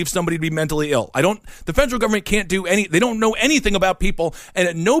they believe somebody to be mentally ill. The federal government can't do they don't know anything about people, and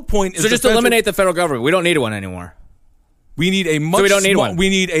at no point is just eliminate the federal government. We don't need one anymore. We need a much. So we don't need one. We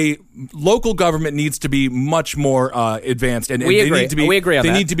need a local government needs to be much more advanced, and we agree. They need to be, we agree on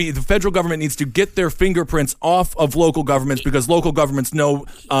that. They need to be. The federal government needs to get their fingerprints off of local governments because local governments know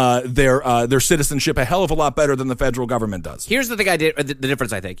their citizenship a hell of a lot better than the federal government does. Here's the thing: the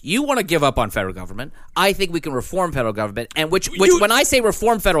difference. I think you want to give up on federal government. I think we can reform federal government, and which when I say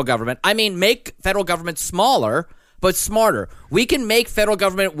reform federal government, I mean make federal government smaller. but smarter. We can make federal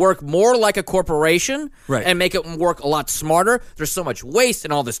government work more like a corporation and make it work a lot smarter. There's so much waste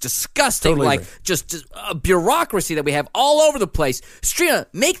and all this disgusting, just bureaucracy that we have all over the place. Strina,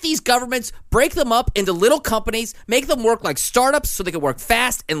 make these governments, break them up into little companies, make them work like startups so they can work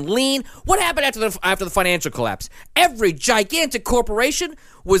fast and lean. What happened after the financial collapse? Every gigantic corporation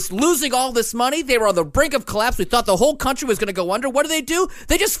was losing all this money. They were on the brink of collapse. We thought the whole country was going to go under. What do?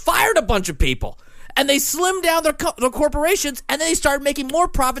 They just fired a bunch of people. And they slimmed down their corporations, and then they started making more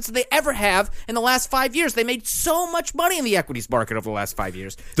profits than they ever have in the last 5 years. They made so much money in the equities market over the last 5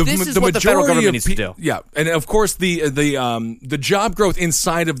 years. This is what the federal government needs to do. Yeah, and of course the job growth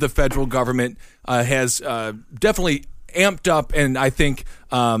inside of the federal government has definitely amped up, and I think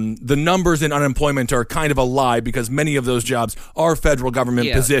the numbers in unemployment are kind of a lie because many of those jobs are federal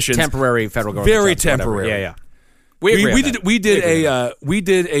government positions. Temporary federal government Very jobs, temporary. Whatever. Yeah. We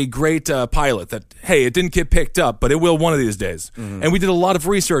did a great pilot that, hey, it didn't get picked up, but it will one of these days. Mm-hmm. And we did a lot of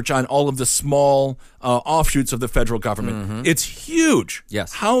research on all of the small offshoots of the federal government. Mm-hmm. It's huge.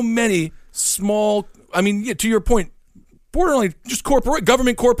 Yes. How many small, to your point, borderline just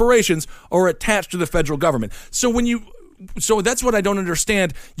government corporations are attached to the federal government. So that's what I don't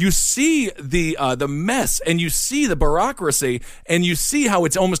understand. You see the mess, and you see the bureaucracy, and you see how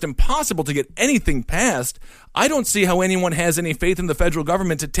it's almost impossible to get anything passed. I don't see how anyone has any faith in the federal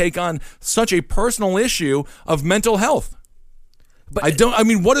government to take on such a personal issue of mental health. But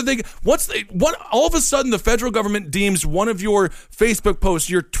what all of a sudden the federal government deems one of your Facebook posts,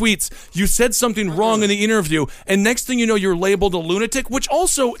 your tweets, you said something wrong in the interview, and next thing you know, you're labeled a lunatic, which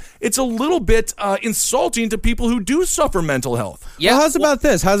also, it's a little bit insulting to people who do suffer mental health. Yeah. Well, how's about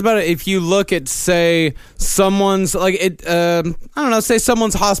this? How's about it if you look at, say, someone's, say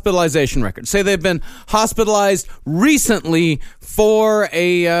someone's hospitalization record. Say they've been hospitalized recently for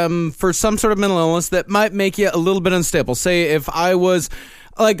some sort of mental illness that might make you a little bit unstable. Say if I was,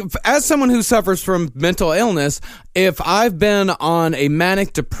 as someone who suffers from mental illness, if I've been on a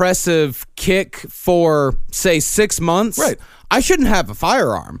manic depressive kick for, say, 6 months, right, I shouldn't have a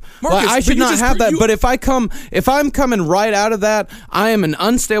firearm. Marcus, I should not have that. But if I'm coming right out of that, I am an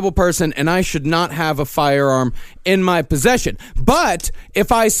unstable person, and I should not have a firearm in my possession. But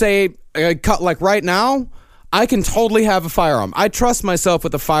if I say, right now, I can totally have a firearm. I trust myself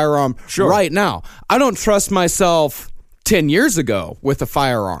with a firearm right now. I don't trust myself 10 years ago with a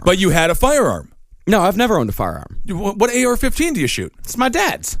firearm. But you had a firearm. No, I've never owned a firearm. What AR-15 do you shoot? It's my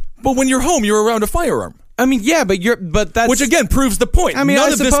dad's. But when you're home, you're around a firearm. Yeah, but that's... Which, again, proves the point. None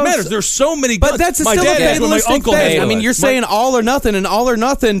of this matters. There's so many guns. But that's my still dad a has one, my uncle has one. you're saying all or nothing, and all or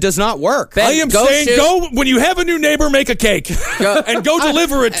nothing does not work. I am saying go, when you have a new neighbor, make a cake. And go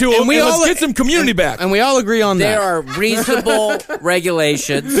deliver it to him, and let's get some community back. And we all agree on that. There are reasonable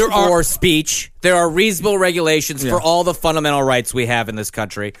regulations for speech. There are reasonable regulations for all the fundamental rights we have in this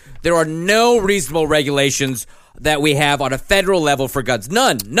country. There are no reasonable regulations that we have on a federal level for guns.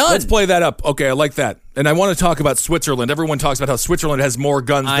 None. Let's play that up. Okay, I like that. And I want to talk about Switzerland. Everyone talks about how Switzerland has more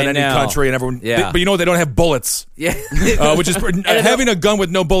guns than any country, and everyone. Yeah. But you know what? They don't have bullets. Yeah. Which is having a gun with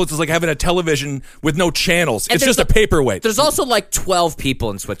no bullets is like having a television with no channels. It's just a paperweight. There's also 12 people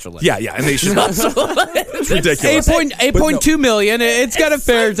in Switzerland. Yeah, and they should. It's ridiculous. 8.2 million. It's got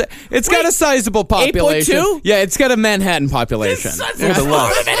it's got a sizable population. 8.2? Yeah, it's got a Manhattan population. This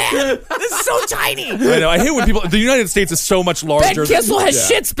is so tiny. I know. I hate when people. The United States is so much larger. Ben Kissel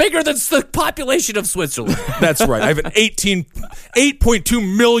has shits bigger than the population of Switzerland. That's right. I have an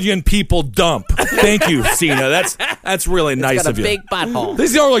 8.2 million people dump. Thank you, Cena. That's really nice of you. It's got a big butthole.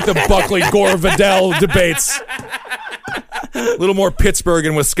 These are like the Buckley Gore Vidal debates. A little more Pittsburgh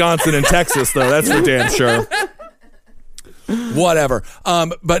and Wisconsin and Texas, though. That's for damn sure. Whatever.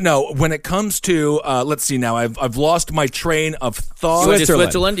 But no, when it comes to let's see now, I've lost my train of thought.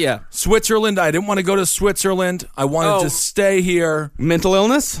 Switzerland, yeah. Switzerland. I didn't want to go to Switzerland. I wanted to stay here. Mental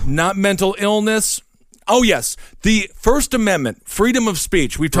illness? Not mental illness. Oh, yes. The First Amendment, freedom of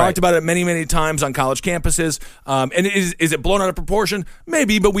speech. We've talked about it many, many times on college campuses. And is it blown out of proportion?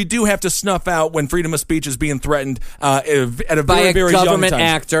 Maybe, but we do have to snuff out when freedom of speech is being threatened at a very, very young time. By a government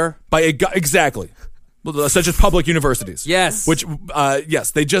actor. Exactly. Such as public universities. Yes. Which, yes,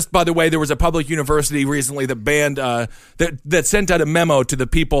 they just, by the way, there was a public university recently that banned, that sent out a memo to the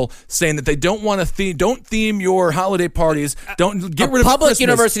people saying that they don't want to don't theme your holiday parties. Don't get rid of public Christmas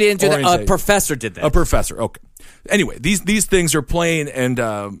university didn't do that. A professor did that. A professor, okay. Anyway, these things are playing and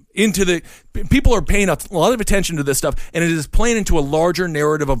people are paying a lot of attention to this stuff, and it is playing into a larger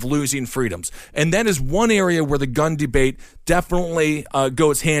narrative of losing freedoms. And that is one area where the gun debate definitely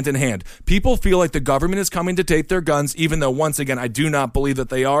goes hand in hand. People feel like the government is coming to take their guns, even though, once again, I do not believe that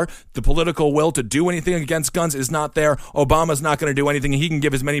they are. The political will to do anything against guns is not there. Obama's not going to do anything. He can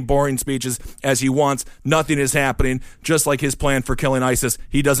give as many boring speeches as he wants. Nothing is happening, just like his plan for killing ISIS.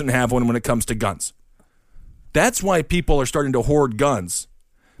 He doesn't have one when it comes to guns. That's why people are starting to hoard guns,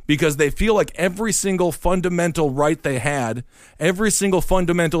 because they feel like every single fundamental right they had, every single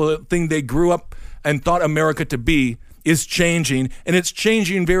fundamental thing they grew up and thought America to be is changing, and it's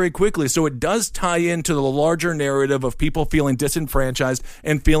changing very quickly. So it does tie into the larger narrative of people feeling disenfranchised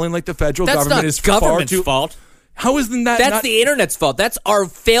and feeling like the federal government is government's far too... fault. How is that? That's the internet's fault. That's our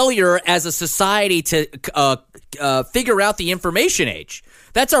failure as a society to figure out the information age.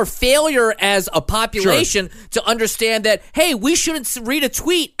 That's our failure as a population to understand that, hey, we shouldn't read a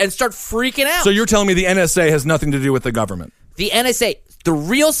tweet and start freaking out. So you're telling me the NSA has nothing to do with the government? The NSA, the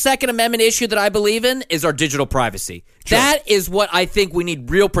real Second Amendment issue that I believe in is our digital privacy. Sure. That is what I think we need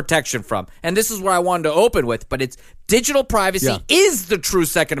real protection from. And this is where I wanted to open with, but it's digital privacy is the true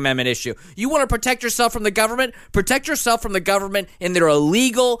Second Amendment issue. You want to protect yourself from the government? Protect yourself from the government in their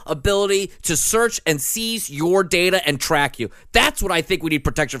illegal ability to search and seize your data and track you. That's what I think we need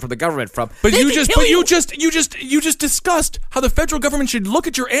protection from the government from. But you just discussed how the federal government should look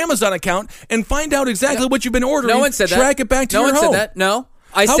at your Amazon account and find out exactly what you've been ordering. No one said that. Track it back to your home. No one said that. No.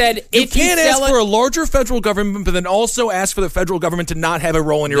 I said you if can't you ask for a larger federal government, but then also ask for the federal government to not have a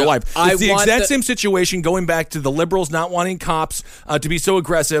role in your life. It's the exact same situation going back to the liberals not wanting cops to be so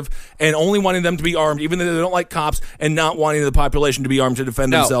aggressive and only wanting them to be armed, even though they don't like cops, and not wanting the population to be armed to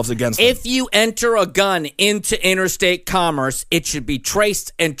defend themselves against them. If you enter a gun into interstate commerce, it should be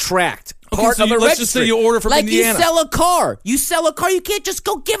traced and tracked. Let's just say you order from Indiana. You sell a car. You can't just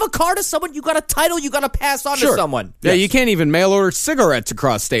go give a car to someone. You got a title you got to pass on to someone. Yeah, you can't even mail order cigarettes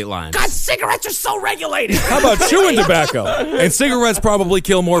across state lines. God, cigarettes are so regulated. How about chewing tobacco? And cigarettes probably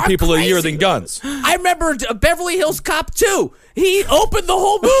kill more people a year than guns. I remember Beverly Hills Cop 2. He opened the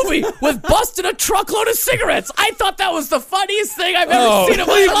whole movie with busting a truckload of cigarettes. I thought that was the funniest thing I've ever seen in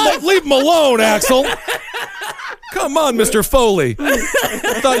my life. Leave him alone, Axel. Come on, Mr. Foley.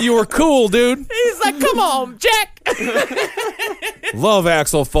 I thought you were cool, dude. He's like, come on, Jack. Love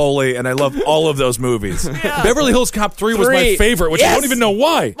Axel Foley, and I love all of those movies. Yeah. Beverly Hills Cop 3 was my favorite, which I don't even know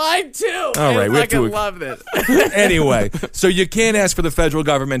why. Mine too. All right, I loved it. Anyway, so you can't ask for the federal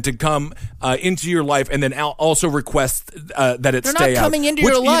government to come into your life and then also request that it stay out. They're not coming into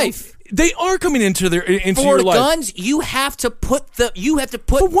your life. They are coming into your life. For guns, you have to put.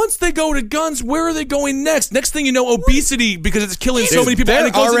 But once they go to guns, where are they going next? Next thing you know, obesity, because it's killing so many people, and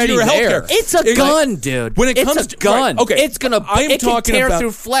it goes into your healthcare. It's a gun, dude. When it comes to gun, okay, it's gonna. It can tear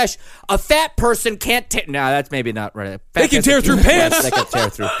through flesh. A fat person can't tear. No, that's maybe not right. They can tear through pants. They can tear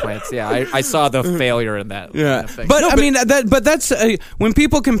through plants. Yeah, I saw the failure in that. Yeah, but I mean, that's when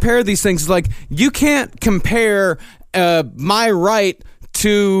people compare these things. Like, you can't compare my right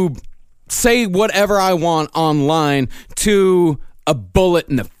to say whatever I want online to a bullet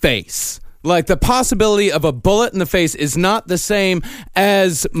in the face. Like, the possibility of a bullet in the face is not the same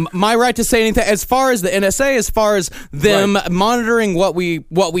as my right to say anything. As far as the NSA, as far as them monitoring what we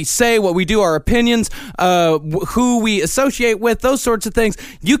say, what we do, our opinions, who we associate with, those sorts of things,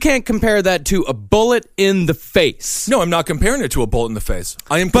 you can't compare that to a bullet in the face. No, I'm not comparing it to a bullet in the face.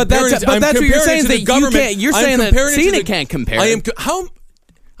 I am but comparing that's, it. But that's what you're saying, that you're saying that CENA can't compare.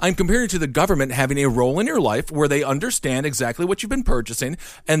 I'm comparing it to the government having a role in your life where they understand exactly what you've been purchasing,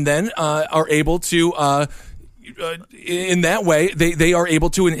 and then are able to, in that way, they are able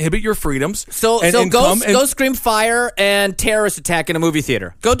to inhibit your freedoms. So go scream fire and terrorist attack in a movie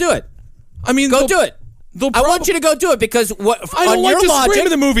theater. Go do it. I mean, go do it. I want you to go do it, because I don't like to scream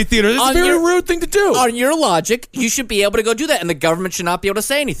in the movie theater. It's a very rude thing to do. On your logic, you should be able to go do that, and the government should not be able to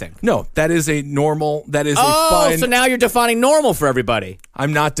say anything. No, that is a normal. That is a fine. So now you're defining normal for everybody.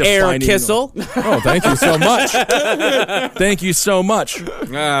 I'm not defining. Air Kissel. Oh, thank you so much. Thank you so much.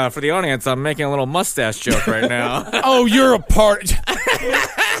 For the audience, I'm making a little mustache joke right now. Oh, you're a part.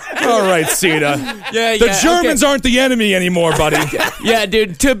 All right, Sita. Yeah, the Germans aren't the enemy anymore, buddy. Yeah,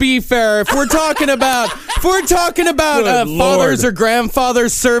 dude. To be fair, if we're talking about fathers or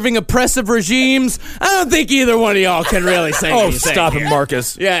grandfathers serving oppressive regimes, I don't think either one of y'all can really say anything. Oh, stop it,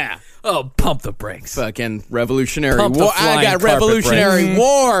 Marcus. Yeah. Oh, pump the brakes. Fucking Revolutionary War. I got Revolutionary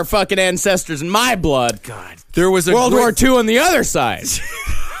War fucking ancestors in my blood. God. There was a World War II on the other side.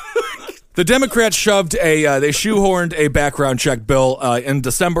 The Democrats shoved they shoehorned a background check bill in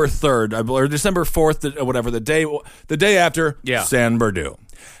December 3rd, or December 4th, or whatever, the day after San Bernardino.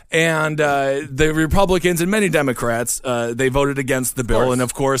 And the Republicans and many Democrats, they voted against the bill. And,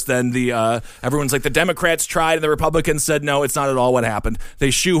 of course, then everyone's like, the Democrats tried and the Republicans said, no, it's not at all what happened. They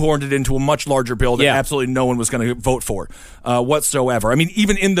shoehorned it into a much larger bill that absolutely no one was going to vote for whatsoever. I mean,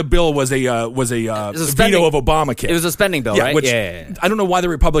 even in the bill was a veto of Obamacare. It was a spending bill, right? Which I don't know why the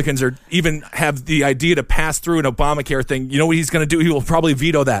Republicans even have the idea to pass through an Obamacare thing. You know what he's going to do? He will probably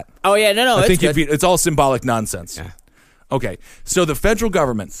veto that. Oh, yeah, no, I think it's all symbolic nonsense. Yeah. Okay, so the federal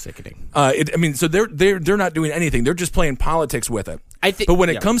government, sickening. So they're not doing anything. They're just playing politics with it. But when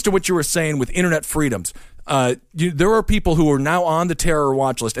it comes to what you were saying with internet freedoms, there are people who are now on the terror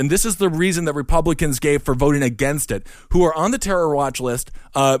watch list, and this is the reason that Republicans gave for voting against it. Who are on the terror watch list?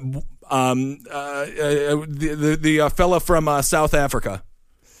 The fella from South Africa.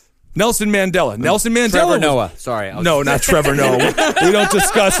 Nelson Mandela. Trevor Noah. Sorry. No, not Trevor Noah. We don't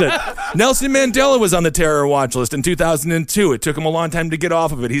discuss it. Nelson Mandela was on the terror watch list in 2002. It took him a long time to get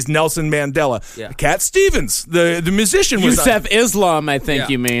off of it. He's Nelson Mandela. Yeah. Cat Stevens, the musician, was Yusuf Islam, I think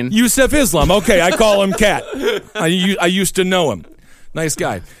you mean. Yusuf Islam. Okay, I call him Cat. I used to know him. Nice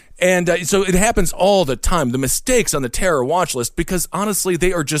guy. And so it happens all the time, the mistakes on the terror watch list, because honestly, they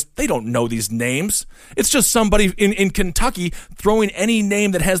don't know these names. It's just somebody in Kentucky throwing any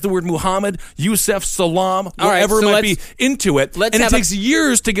name that has the word Muhammad, Yusuf, Salam, whatever it might be, into it. And it takes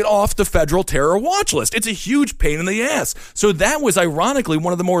years to get off the federal terror watch list. It's a huge pain in the ass. So that was ironically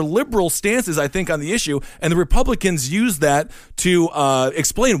one of the more liberal stances, I think, on the issue. And the Republicans used that to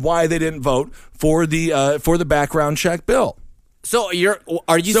explain why they didn't vote for the background check bill. So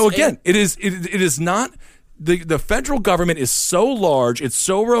again, it is not the federal government is so large, it's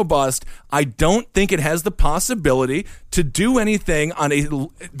so robust. I don't think it has the possibility to do anything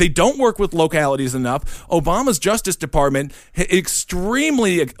they don't work with localities enough. Obama's Justice Department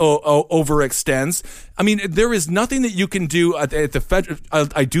extremely overextends. I mean, there is nothing that you can do at the federal.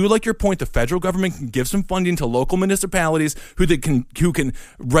 I do like your point. The federal government can give some funding to local municipalities who can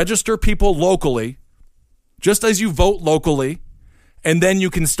register people locally, just as you vote locally. And then you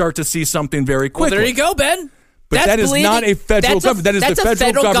can start to see something very quickly. Well, there you go, Ben. But that is not a federal government. That is the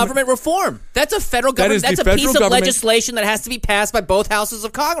federal government reform. That's a federal government. That's a piece of legislation that has to be passed by both houses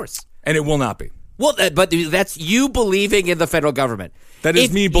of Congress. And it will not be. Well, but that's you believing in the federal government. That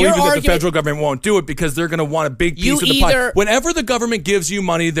is me believing that the federal government won't do it because they're going to want a big piece of the pie. Whenever the government gives you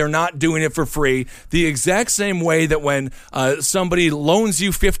money, they're not doing it for free. The exact same way that when somebody loans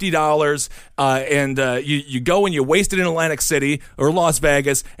you $50 and you go and you waste it in Atlantic City or Las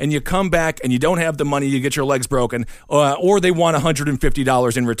Vegas and you come back and you don't have the money, you get your legs broken, or they want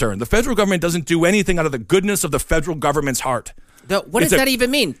 $150 in return. The federal government doesn't do anything out of the goodness of the federal government's heart. What does that even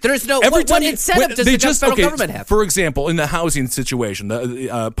mean? There's no what incentive does the federal government have? For example, in the housing situation,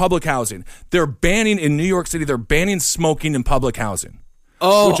 the public housing, they're banning in New York City. They're banning smoking in public housing.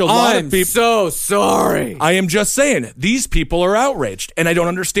 Oh, I'm so sorry. I am just saying these people are outraged, and I don't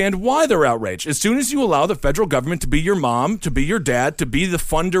understand why they're outraged. As soon as you allow the federal government to be your mom, to be your dad, to be the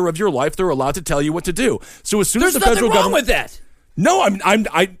funder of your life, they're allowed to tell you what to do. So as soon as the federal government, there's nothing wrong with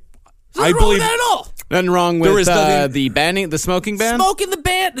that. No, I believe that at all. Nothing wrong with the smoking ban?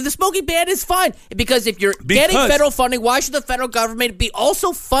 The smoking ban is fine. Because if you're getting federal funding, why should the federal government be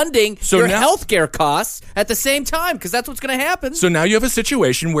also funding your health care costs at the same time? Because that's what's going to happen. So now you have a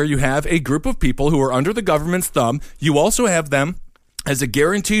situation where you have a group of people who are under the government's thumb. You also have them as a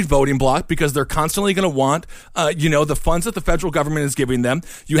guaranteed voting block because they're constantly going to want, the funds that the federal government is giving them.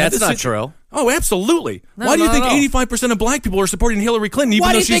 That's not true. Oh, absolutely. Why do you think 85% of black people are supporting Hillary Clinton,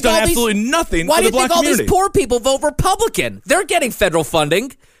 even though she's done absolutely nothing for the black community? Why do you think all these poor people vote Republican? They're getting federal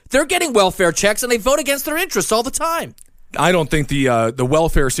funding. They're getting welfare checks, and they vote against their interests all the time. I don't think the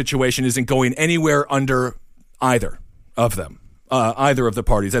welfare situation isn't going anywhere under either of them. Either of the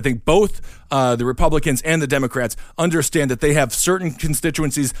parties. I think both the Republicans and the Democrats understand that they have certain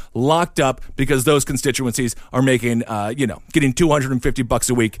constituencies locked up because those constituencies are making, getting $250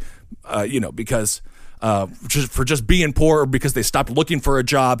 a week, because for just being poor or because they stopped looking for a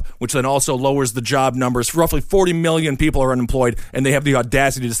job, which then also lowers the job numbers. Roughly 40 million people are unemployed, and they have the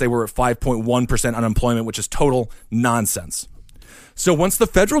audacity to say we're at 5.1% unemployment, which is total nonsense. So once the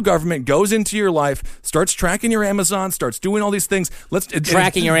federal government goes into your life, starts tracking your Amazon, starts doing all these things,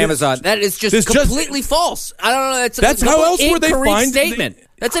 tracking your Amazon. That is just completely false. I don't know. That's how else would they find statement.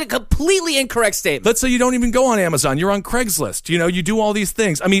 That's a completely incorrect statement. Let's say you don't even go on Amazon. You're on Craigslist. You do all these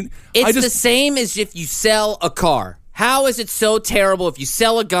things. I mean, it's the same as if you sell a car. How is it so terrible if you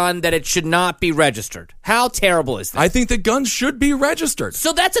sell a gun that it should not be registered? How terrible is that? I think that guns should be registered.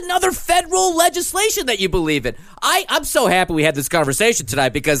 So that's another federal legislation that you believe in. I'm so happy we had this conversation tonight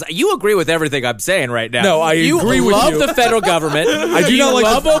because you agree with everything I'm saying right now. No, I agree with you. You love the federal government. I do you not like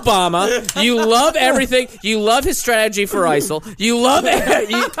love Obama. You love everything. You love his strategy for ISIL. You love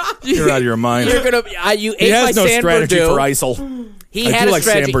You're out of your mind. You ate he my has no San strategy Perdue. for ISIL. He had a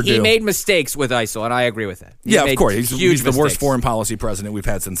strategy. He made mistakes with ISIL, and I agree with that. Yeah, of course. He's the worst mistakes. foreign policy president we've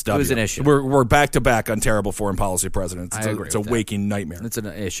had since W. It was an issue. We're back to back on terrible foreign policy presidents. I agree It's a with waking nightmare. It's an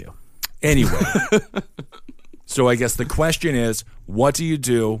issue. Anyway, so I guess the question is, what do you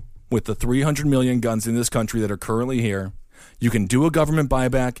do with the 300 million guns in this country that are currently here? You can do a government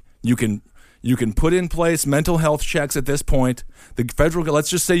buyback. You can put in place mental health checks at this point. The federal, let's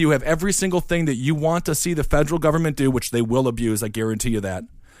just say you have every single thing that you want to see the federal government do, which they will abuse. I guarantee you that.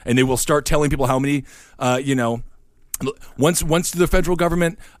 And they will start telling people how many, once the federal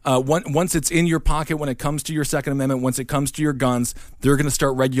government, once it's in your pocket when it comes to your Second Amendment, once it comes to your guns, they're going to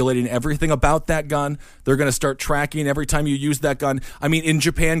start regulating everything about that gun. They're going to start tracking every time you use that gun. I mean, in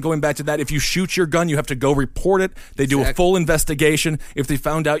Japan, going back to that, if you shoot your gun, you have to go report it. They do a full investigation. If they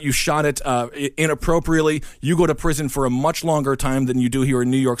found out you shot it inappropriately, you go to prison for a much longer time than you do here in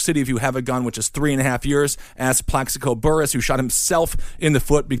New York City if you have a gun, which is 3.5 years. Ask Plaxico Burress, who shot himself in the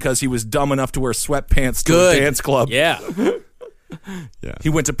foot because he was dumb enough to wear sweatpants to a dance club. Yeah. Yeah. He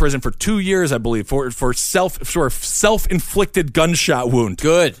went to prison for 2 years, I believe, for self-inflicted gunshot wound.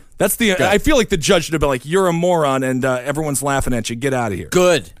 Good. That's the. Good. I feel like the judge should have been like, "You're a moron," and everyone's laughing at you. Get out of here.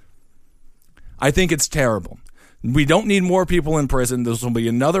 Good. I think it's terrible. We don't need more people in prison. This will be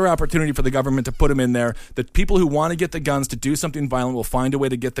another opportunity for the government to put them in there. The people who want to get the guns to do something violent will find a way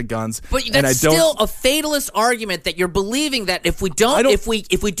to get the guns. But that's still a fatalist argument that you're believing that if we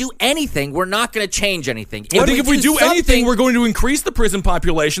do anything, we're not going to change anything. I think if we do anything, we're going to increase the prison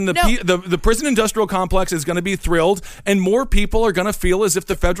population. The prison industrial complex is going to be thrilled, and more people are going to feel as if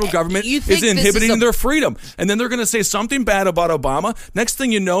the federal government is inhibiting their freedom. And then they're going to say something bad about Obama. Next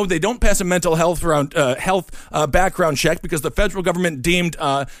thing you know, they don't pass a mental health background check because the federal government deemed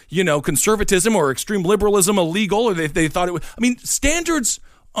conservatism or extreme liberalism illegal, or they thought it was. I mean, standards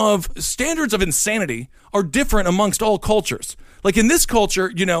of insanity are different amongst all cultures. Like in this culture,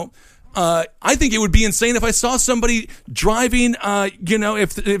 I think it would be insane if I saw somebody driving,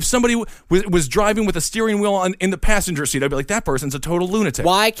 if somebody was driving with a steering wheel in the passenger seat, I'd be like, that person's a total lunatic.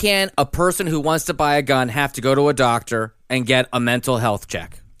 Why can't a person who wants to buy a gun have to go to a doctor and get a mental health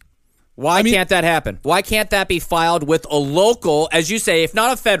check? Why can't that happen? Why can't that be filed with a local, as you say, if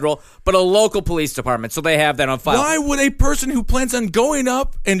not a federal, but a local police department, so they have that on file? Why would a person who plans on going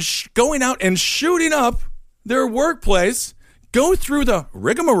out and shooting up their workplace go through the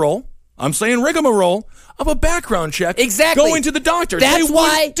rigmarole? I'm saying rigmarole of a background check. Exactly. Going to the doctor. That's they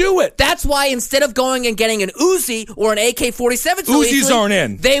why wouldn't do it. That's why instead of going and getting an Uzi or an AK-47, Uzis aren't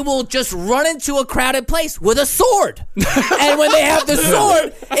in. They will just run into a crowded place with a sword. And when they have the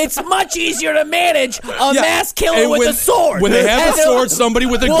sword, it's much easier to manage a mass killer with a sword. When they have the sword, somebody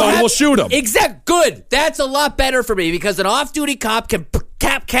with a gun will shoot them. Exact. Good. That's a lot better for me because an off-duty cop can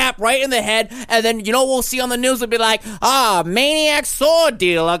cap right in the head, and then we'll see on the news. It'll be like, maniac sword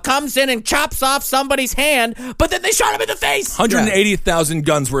dealer comes in and chops off somebody's hand, but then they shot him in the face. 180,000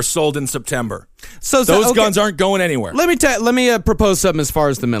 guns were sold in September. So those guns aren't going anywhere. Let me propose something as far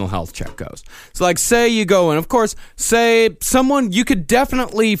as the mental health check goes. So, like, say you go in, of course, say someone you could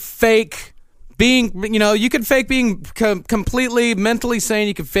definitely fake being, you could fake being completely mentally sane.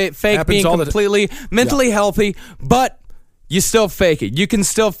 You could fake being completely mentally healthy, but you still fake it. You can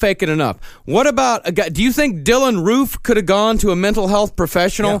still fake it enough. What about a guy? Do you think Dylan Roof could have gone to a mental health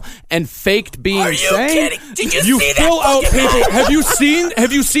professional and faked being sane? Are you kidding? Did you see fill that out paper?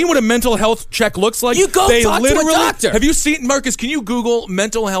 Have you seen what a mental health check looks like? You go talk to a doctor. Have you seen, Marcus? Can you Google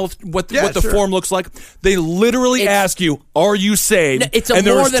mental health? What the form looks like? They literally ask you, "Are you sane?" And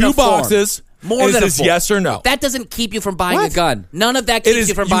there's two boxes. More than a form. Yes or no. That doesn't keep you from buying a gun. None of that keeps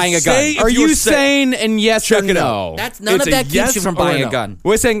you from buying a gun. Are you sane and yes check or it no? Out. None of that keeps you from buying a gun.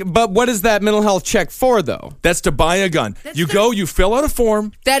 We're saying, but what is that mental health check for, though? That's to buy a gun. You fill out a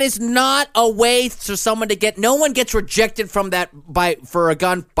form. That is not a way for someone to get. No one gets rejected from that for a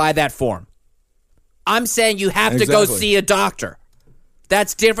gun by that form. I'm saying you have to go see a doctor.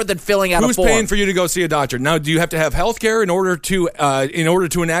 That's different than filling out a form. Who's paying for you to go see a doctor? Now, do you have to have health care in order to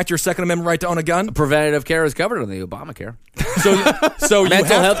enact your Second Amendment right to own a gun? Preventative care is covered in the Obamacare. So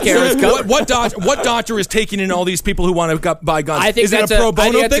mental health care is covered. What doctor is taking in all these people who want to buy guns? I think is it a pro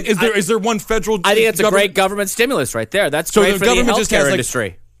bono thing? Is there one federal? I think it's a great government stimulus right there. That's great for the healthcare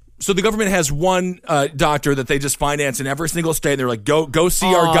industry. So the government has one doctor that they just finance in every single state. And they're like, go see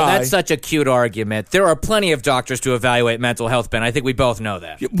our guy. That's such a cute argument. There are plenty of doctors to evaluate mental health, Ben. I think we both know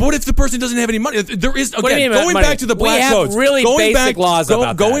that. What if the person doesn't have any money? There is, again, What do you mean going money? back to the black We have codes. really basic laws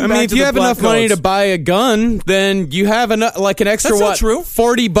about that. I mean, if you have enough money to buy a gun, then you have an extra, That's not true.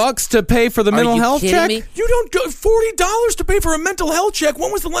 $40 to pay for the mental health check? me? You don't go $40 to pay for a mental health check.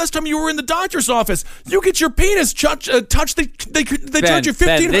 When was the last time you were in the doctor's office? You get your penis touched. They charge you $1,500.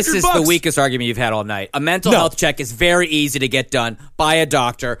 Ben, this is the weakest argument you've had all night. A mental health check is very easy to get done by a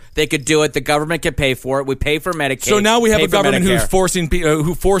doctor. They could do it. The government can pay for it. We pay for Medicaid. So now we have pay a for government Medicare.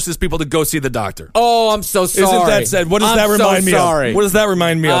 who forces people to go see the doctor. Oh, I'm so sorry. Isn't that said? What does that remind me of? What does that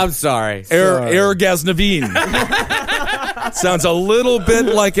remind me of? I'm sorry. Ergasnavine. Sounds a little bit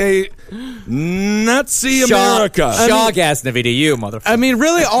like a Nazi America. Shaw-Gasnavy to you, motherfucker. I mean,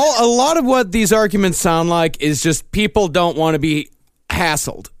 really, a lot of what these arguments sound like is just people don't want to be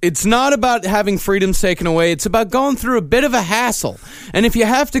hassled. It's not about having freedoms taken away. It's about going through a bit of a hassle. And if you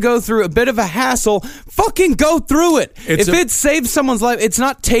have to go through a bit of a hassle, fucking go through it. If it saves someone's life, it's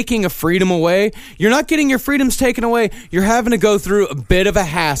not taking a freedom away. You're not getting your freedoms taken away. You're having to go through a bit of a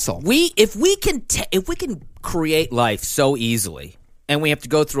hassle. If we can create life so easily, and we have to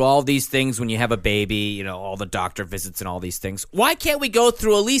go through all these things when you have a baby, all the doctor visits and all these things, why can't we go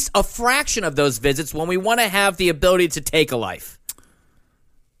through at least a fraction of those visits when we want to have the ability to take a life?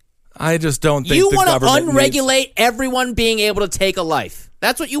 I just don't think you the want to unregulate everyone being able to take a life.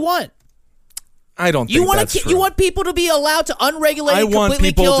 That's what you want. I don't think that's true. You want people to be allowed to unregulate and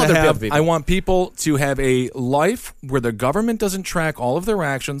completely kill other people. I want people to have a life where the government doesn't track all of their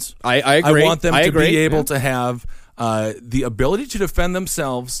actions. I agree. I want them to be able to have the ability to defend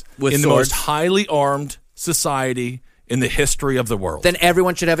themselves with in swords. The most highly armed society in the history of the world. Then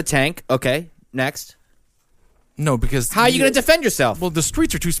everyone should have a tank. Okay, next. No, because... How are you going to defend yourself? Well, the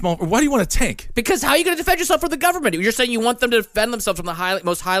streets are too small. Why do you want a tank? Because how are you going to defend yourself from the government? You're saying you want them to defend themselves from the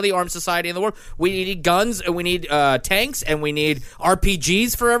most highly armed society in the world. We need guns, and we need tanks, and we need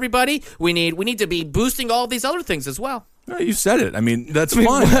RPGs for everybody. We need to be boosting all of these other things as well. No, you said it. I mean, that's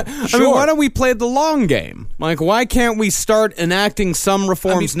fine. Sure. Why don't we play the long game? Like, why can't we start enacting some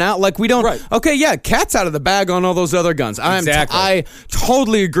reforms now? Like, we don't... Right. Okay, yeah, cat's out of the bag on all those other guns. Exactly. I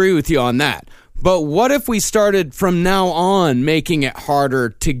totally agree with you on that. But what if we started from now on making it harder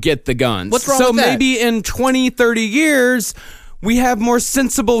to get the guns? What's wrong with that? So maybe in 20, 30 years, we have more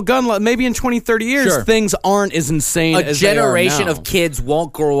sensible gun laws. Maybe in 20, 30 years, things aren't as insane as they are now. A generation of kids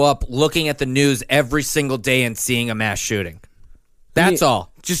won't grow up looking at the news every single day and seeing a mass shooting. That's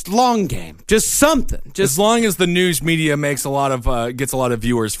all. Just long game. Just something. As long as the news media makes gets a lot of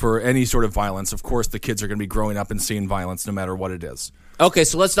viewers for any sort of violence, of course the kids are going to be growing up and seeing violence no matter what it is. Okay,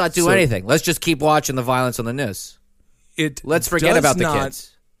 so let's not do anything. Let's just keep watching the violence on the news. Let's forget about the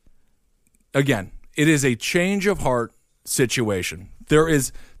kids. Again, it is a change of heart situation. There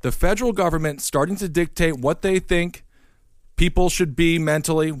is the federal government starting to dictate what they think people should be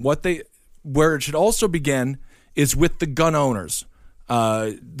mentally. Where it should also begin is with the gun owners,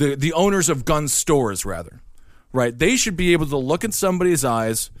 the owners of gun stores, rather. Right? They should be able to look in somebody's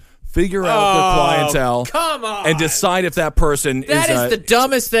eyes, figure out their clientele, come on, and decide if that person That is the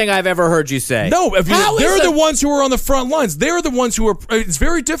dumbest thing I've ever heard you say. No, they're the ones who are on the front lines. They're the ones who are. It's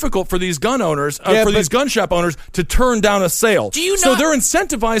very difficult for these gun owners, these gun shop owners, to turn down a sale. Do you so not- they're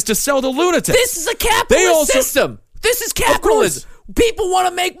incentivized to sell to lunatics. This is a capitalist system. This is capitalism. People want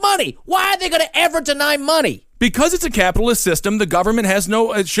to make money. Why are they going to ever deny money? Because it's a capitalist system, the government has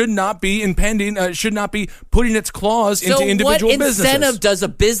should not be putting its claws into individual businesses. So what incentive does a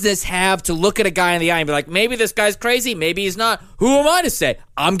business have to look at a guy in the eye and be like, maybe this guy's crazy, maybe he's not. Who am I to say?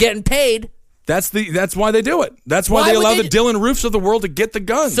 I'm getting paid. That's why they do it. That's why they allow the Dylan Roofs of the world to get the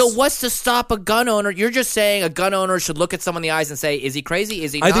guns. So what's to stop a gun owner? You're just saying a gun owner should look at someone in the eyes and say, is he crazy?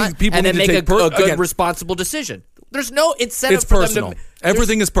 Is he not? think people and then need to make take a good, responsible decision. There's no incentive it's for personal. them to...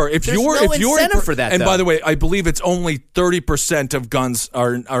 Everything is personal. If you're incentive for that, and though. by the way, I believe it's only 30% of guns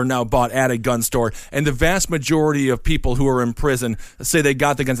are now bought at a gun store, and the vast majority of people who are in prison say they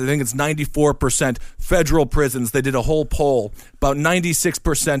got the guns. I think it's 94% federal prisons. They did a whole poll. About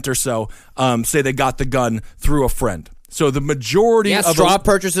 96% or so say they got the gun through a friend. So the majority of straw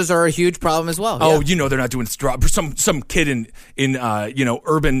purchases are a huge problem as well. Oh, they're not doing straw. Some kid in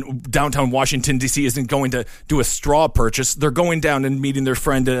urban downtown Washington D.C. isn't going to do a straw purchase. They're going down and meeting their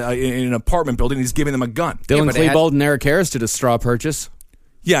friend in an apartment building. He's giving them a gun. Dylan Klebold and Eric Harris did a straw purchase.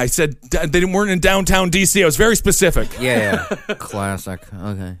 Yeah, I said they weren't in downtown D.C. I was very specific. Yeah. Classic.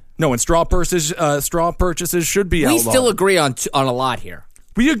 Okay. No, and straw purchases should be outlawed. We still agree on a lot here.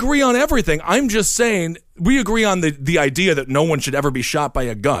 We agree on everything. I'm just saying we agree on the idea that no one should ever be shot by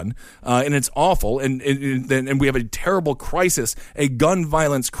a gun, and it's awful, and we have a terrible crisis, a gun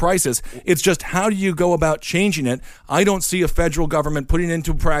violence crisis. It's just, how do you go about changing it? I don't see a federal government putting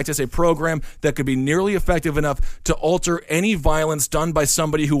into practice a program that could be nearly effective enough to alter any violence done by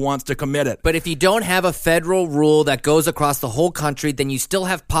somebody who wants to commit it. But if you don't have a federal rule that goes across the whole country, then you still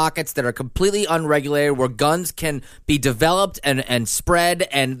have pockets that are completely unregulated where guns can be developed and spread,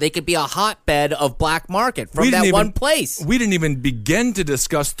 and they could be a hotbed of black market from that one place. We didn't even begin to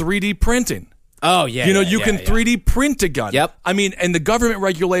discuss 3D printing. Oh, yeah. You can 3D print a gun. Yep. I mean, and the government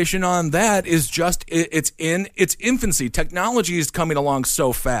regulation on that is just, it's in its infancy. Technology is coming along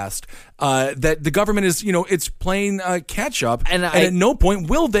so fast that the government is, it's playing catch up. And at no point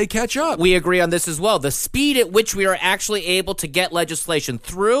will they catch up. We agree on this as well. The speed at which we are actually able to get legislation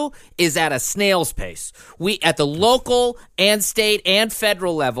through is at a snail's pace. We, at the local and state and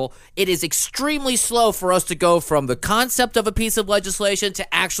federal level, it is extremely slow for us to go from the concept of a piece of legislation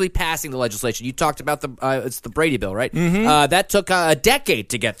to actually passing the legislation. You talked about it's the Brady bill, right? Mm-hmm. That took a decade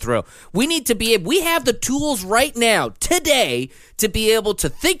to get through. We need to be. We have the tools right now, today, to be able to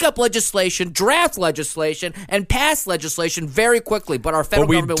think up legislation, draft legislation, and pass legislation very quickly. But our federal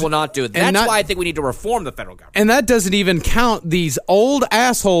government will not do it. That's why I think we need to reform the federal government. And that doesn't even count these old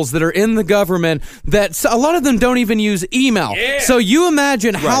assholes that are in the government. That a lot of them don't even use email. Yeah. So you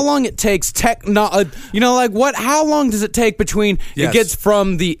imagine how long it takes. How long does it take between it gets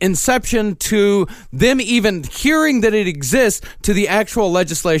from the inception to them even hearing that it exists to the actual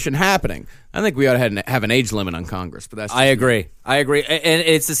legislation happening? I think we ought to have an age limit on Congress, but that's. I agree. And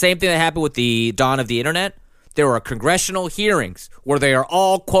it's the same thing that happened with the dawn of the internet. There were congressional hearings where they are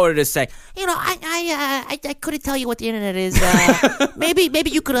all quoted as saying, I couldn't tell you what the internet is. Maybe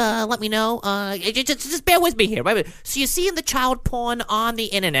you could let me know. Just bear with me here. So you're seeing the child porn on the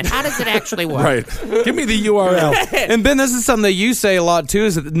internet. How does it actually work? Right. Give me the URL. And Ben, this is something that you say a lot too,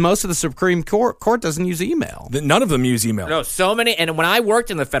 is that most of the Supreme Court doesn't use email. None of them use email. No, so many. And when I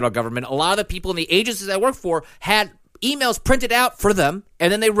worked in the federal government, a lot of the people in the agencies I worked for had emails printed out for them,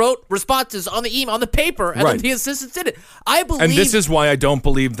 and then they wrote responses on the email, on the paper, and then the assistants did it. I believe, and this is why I don't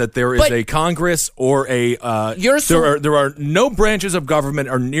believe that there is a Congress or a there are no branches of government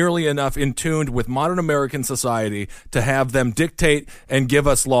are nearly enough in tune with modern American society to have them dictate and give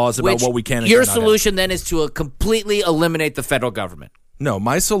us laws about what we can and your cannot solution then is to completely eliminate the federal government. No,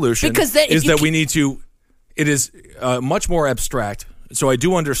 my solution is that we need to. It is much more abstract. So I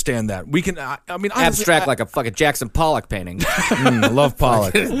do understand that. We can, honestly, abstract like a fucking Jackson Pollock painting. Love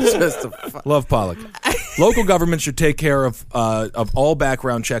Pollock. Love Pollock. Local government should take care of all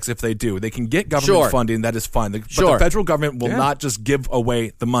background checks if they do. They can get government funding. That is fine. But the federal government will not just give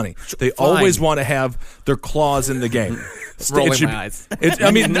away the money. They always want to have their claws in the game. Rolling my eyes.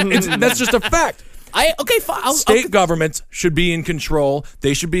 That's just a fact. State governments should be in control.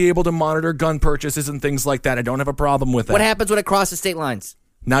 They should be able to monitor gun purchases and things like that. I don't have a problem with that. What happens when it crosses state lines?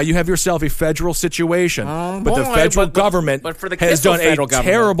 Now you have yourself a federal situation, but the federal government has done a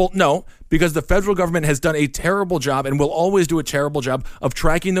terrible because the federal government has done a terrible job and will always do a terrible job of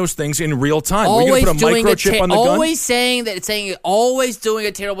tracking those things in real time. We're going to put a microchip on the gun. Always doing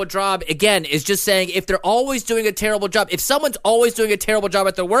a terrible job again is just saying if they're always doing a terrible job, if someone's always doing a terrible job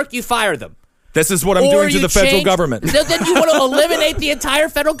at their work, you fire them. This is what I'm doing to the federal government. Then you want to eliminate the entire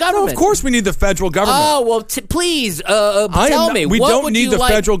federal government. No, of course we need the federal government. Oh, well, please tell me. We don't need the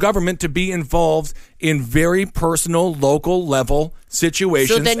federal government to be involved in very personal, local level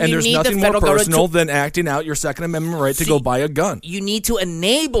situations, and there's nothing more personal than acting out your Second Amendment right to go buy a gun. You need to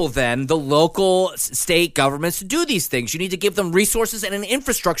enable, then, the local state governments to do these things. You need to give them resources and an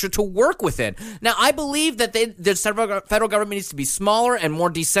infrastructure to work within. Now, I believe that the federal government needs to be smaller and more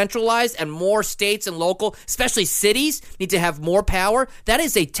decentralized, and more states and local, especially cities, need to have more power. That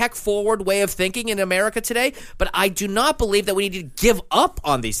is a tech-forward way of thinking in America today, but I do not believe that we need to give up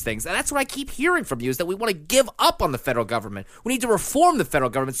on these things. And that's what I keep hearing from you, is that we want to give up on the federal government. We need to reform the federal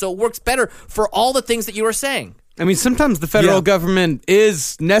government so it works better for all the things that you are saying. I mean, sometimes the federal government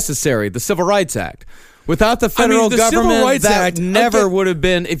is necessary. The Civil Rights Act. Without the federal government, that never would have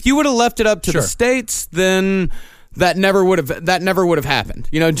been. If you would have left it up to the states, then that never would have happened.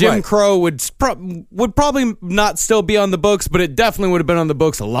 Jim Crow would probably not still be on the books, but it definitely would have been on the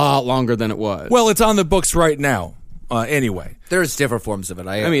books a lot longer than it was. Well, it's on the books right now. Anyway. There's different forms of it.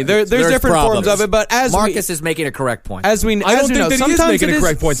 I mean, there's different problems. forms of it, but as Marcus is making a correct point. I don't think that he is making a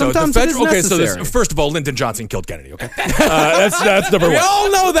correct point, though. So first of all, Lyndon Johnson killed Kennedy, okay? That's number one. We all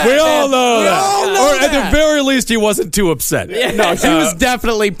know that. We all know that. Or at that. the very least, he wasn't too upset. Yeah. No, he was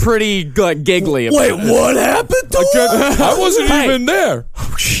definitely pretty giggly about Wait, it. what happened to him? I wasn't even there.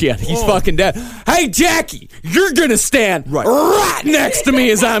 Oh, shit, he's fucking dead. Hey, Jackie, you're going to stand right next to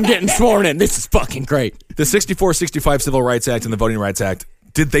me as I'm getting sworn in. This is fucking great. The 64-65 Civil Rights Act and the Voting Rights Act,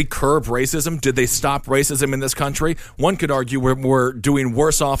 did they curb racism? Did they stop racism in this country? One could argue we're doing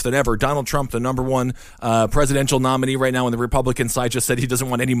worse off than ever. Donald Trump, the number one presidential nominee right now on the Republican side, just said he doesn't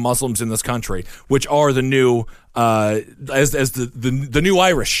want any Muslims in this country, which are the new as the new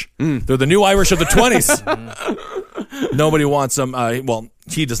Irish. They're the new Irish of the 20s. Nobody wants them. Well,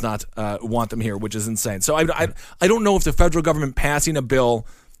 he does not want them here, which is insane. So I don't know if the federal government passing a bill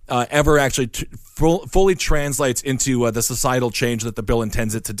ever actually fully translates into the societal change that the bill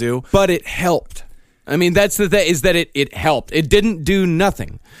intends it to do. But it helped. I mean, that's the thing, is that it helped. It didn't do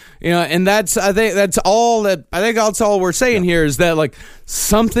nothing. And I think that's all we're saying here is that, like,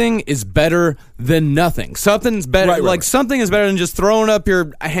 something is better than nothing. Something's better. Something is better than just throwing up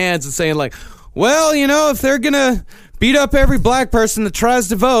your hands and saying, like, well, if they're going to beat up every black person that tries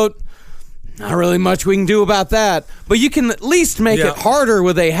to vote, not really much we can do about that. But you can at least make it harder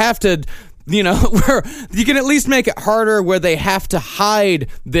where they have to, where you can at least make it harder where they have to hide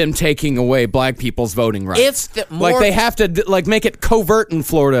them taking away black people's voting rights. They have to make it covert in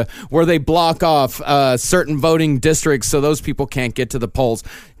Florida where they block off certain voting districts so those people can't get to the polls.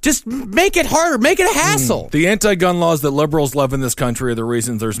 Just make it harder. Make it a hassle. The anti-gun laws that liberals love in this country are the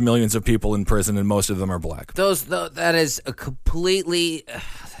reasons there's millions of people in prison, and most of them are black. That is a completely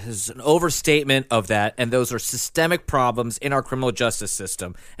is an overstatement of that, and those are systemic problems in our criminal justice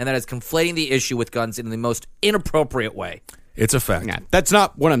system, and that is conflating the issue with guns in the most inappropriate way. It's a fact. Yeah, that's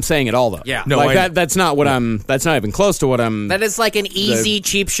not what I'm saying at all, though. Yeah, that's not what I'm. That's not even close to what I'm. That is like an easy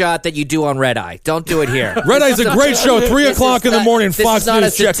cheap shot that you do on Red Eye. Don't do it here. Red Eye's a great show. 3:00 in the morning. Fox News. This is not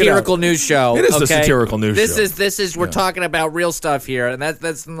a satirical news show. It is a satirical news show. This is. We're talking about real stuff here, and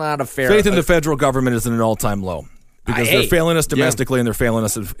that's not a fair. Faith in the federal government is at an all-time low. Because they're failing us domestically and they're failing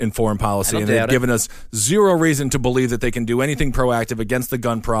us in foreign policy. And they've given us zero reason to believe that they can do anything proactive against the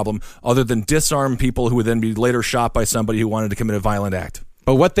gun problem other than disarm people who would then be later shot by somebody who wanted to commit a violent act.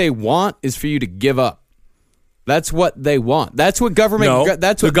 But what they want is for you to give up. That's what they want. That's what government... No,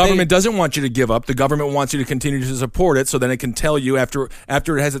 the government doesn't want you to give up. The government wants you to continue to support it so then it can tell you after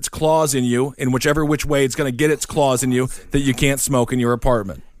it has its claws in you, in whichever which way it's going to get its claws in you, that you can't smoke in your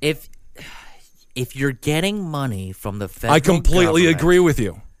apartment. If you're getting money from the federal I completely government, agree with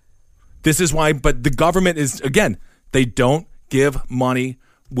you. This is why, but the government is, again, they don't give money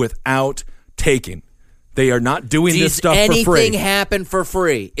without taking. They are not doing this stuff for free. Does anything happen for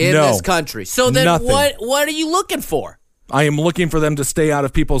free in this country? So then nothing. What are you looking for? I am looking for them to stay out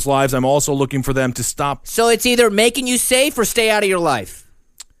of people's lives. I'm also looking for them to stop. So it's either making you safe or stay out of your life.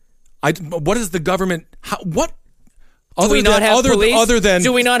 What is the government? What? Do we not have police? Other than,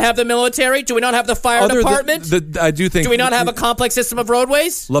 do we not have the military? Do we not have the fire department? I do think. Do we not have a complex system of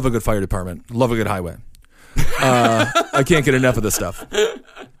roadways? Love a good fire department. Love a good highway. I can't get enough of this stuff.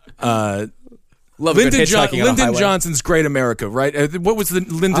 Lyndon Johnson's Great America, right? What was the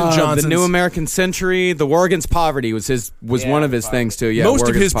Lyndon Johnson's? The New American Century, the War Against Poverty was one of his things too. Yeah, most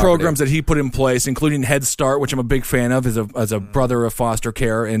of his programs that he put in place, including Head Start, which I'm a big fan of, as a brother of foster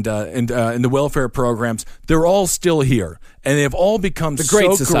care, and the welfare programs, they're all still here, and they've all become the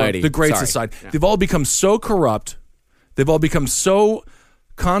Great Society. The Great Society. Yeah. They've all become so corrupt. They've all become so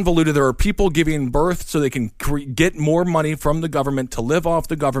convoluted. There are people giving birth so they can get more money from the government to live off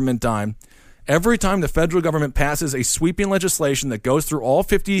the government dime. Every time the federal government passes a sweeping legislation that goes through all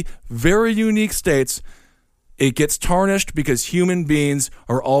 50 very unique states, it gets tarnished because human beings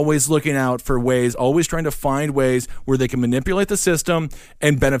are always looking out for ways, always trying to find ways where they can manipulate the system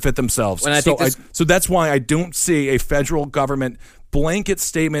and benefit themselves. So that's why I don't see a federal government blanket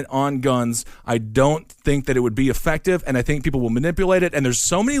statement on guns. I don't think that it would be effective, and I think people will manipulate it. And there's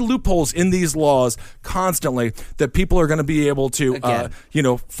so many loopholes in these laws constantly that people are going to be able to,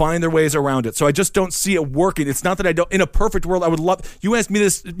 find their ways around it. So I just don't see it working. It's not that I don't. In a perfect world, I would love. You asked me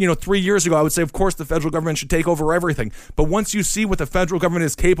this, 3 years ago. I would say, of course, the federal government should take over everything. But once you see what the federal government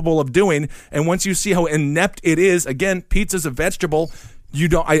is capable of doing, and once you see how inept it is, again, pizza's a vegetable. You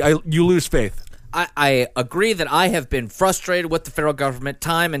lose faith. I agree that I have been frustrated with the federal government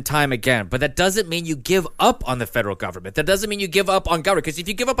time and time again, but that doesn't mean you give up on the federal government. That doesn't mean you give up on government, because if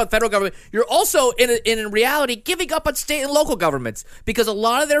you give up on federal government, you're also, in reality, giving up on state and local governments, because a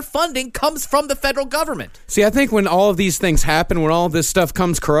lot of their funding comes from the federal government. See, I think when all of these things happen, when all of this stuff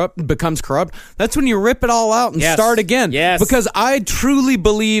becomes corrupt, that's when you rip it all out and start again. Yes. Because I truly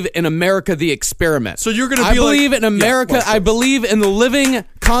believe in America, the experiment. So you're going to be I believe in America. I believe in the living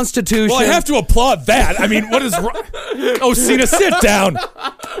Constitution. Well, I have to applaud that. I mean, what is wrong? Oh, Cena, sit down.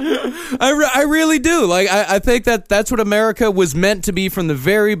 I really do. Like, I think that's what America was meant to be from the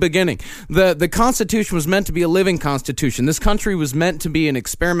very beginning. The Constitution was meant to be a living Constitution. This country was meant to be an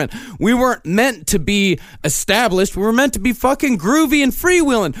experiment. We weren't meant to be established. We were meant to be fucking groovy and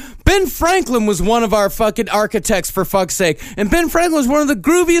freewheeling. Ben Franklin was one of our fucking architects, for fuck's sake. And Ben Franklin was one of the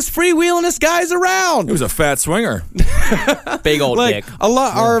grooviest, freewheelingest guys around. He was a fat swinger. Big old dick. A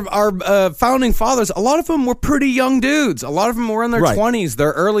lot, our founding fathers, a lot of them were pretty young dudes. A lot of them were in their 20s,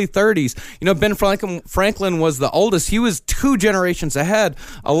 their early 30s. You know, Ben Franklin was the oldest. He was 2 generations ahead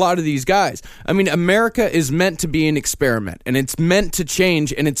a lot of these guys. I mean, America is meant to be an experiment, and it's meant to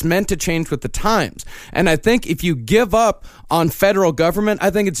change, and it's meant to change with the times. And I think if you give up on federal government, I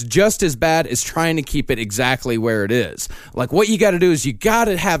think it's just as bad as trying to keep it exactly where it is. Like, what you got to do is you got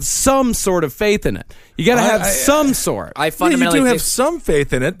to have some sort of faith in it. You got to have some sort. I fundamentally you do have some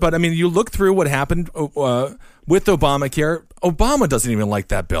faith in it, but I mean, you look through what happened with Obamacare. Obama doesn't even like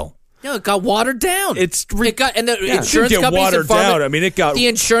that bill. No, it got watered down. And the insurance companies watered down. I mean, it got the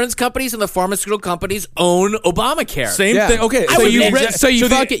insurance companies and the pharmaceutical companies own Obamacare. Same thing. Okay,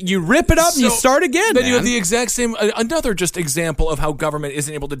 you rip it up and you start again. Then you have the exact same. Another just example of how government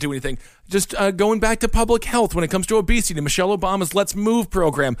isn't able to do anything. Just going back to public health when it comes to obesity, Michelle Obama's Let's Move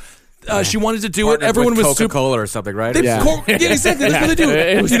program. She wanted to do it. Everyone was Coca-Cola or something, right? Exactly. That's what they do.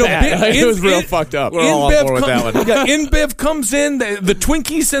 It was real fucked up. We're all on board with that one. InBev comes in. The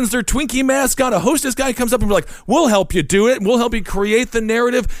Twinkie sends their Twinkie mascot. A hostess guy comes up and be like, "We'll help you do it. We'll help you create the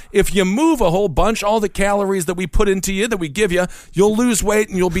narrative. If you move a whole bunch, all the calories that we put into you, that we give you, you'll lose weight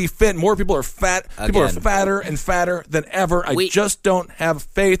and you'll be fit. More people are fat. People are fatter and fatter than ever. I just don't have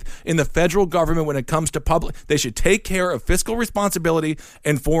faith in the federal government when it comes to public. They should take care of fiscal responsibility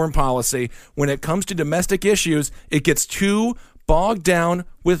and foreign policy. When it comes to domestic issues, it gets too bogged down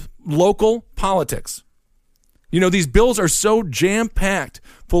with local politics. You know, these bills are so jam-packed,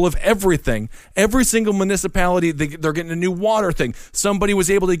 full of everything. Every single municipality, they're getting a new water thing. Somebody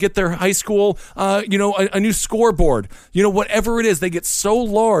was able to get their high school, a new scoreboard. You know, whatever it is, they get so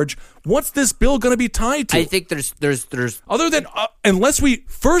large. What's this bill going to be tied to? I think there's other than unless we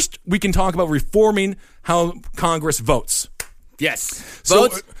can talk about reforming how Congress votes. Yes,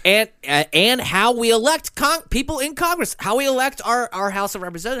 votes and how we elect people in Congress, how we elect our House of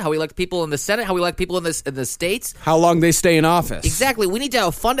Representatives, how we elect people in the Senate, how we elect people in the states, how long they stay in office. Exactly, we need to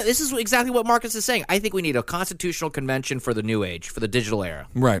have fund. This is exactly what Marcus is saying. I think we need a constitutional convention for the new age, for the digital era.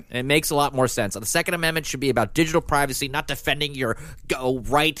 Right, and it makes a lot more sense. The Second Amendment should be about digital privacy, not defending your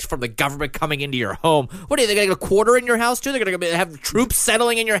right from the government coming into your home. What are they going to get a quarter in your house too? They're going to have troops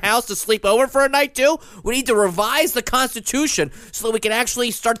settling in your house to sleep over for a night too. We need to revise the Constitution so that we can actually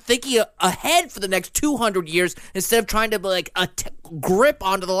start thinking ahead for the next 200 years instead of trying to grip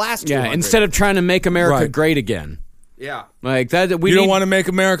onto the last 200. Yeah, instead of trying to make America great again. Yeah. Like that. You don't want to make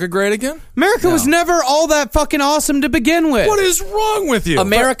America great again? America was never all that fucking awesome to begin with. What is wrong with you?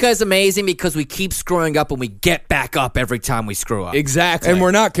 America is amazing because we keep screwing up and we get back up every time we screw up. Exactly. And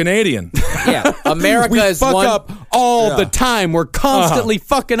we're not Canadian. Yeah. America is fuck up all the time. We're constantly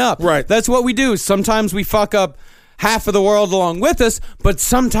fucking up. Right. That's what we do. Sometimes we fuck up half of the world along with us, but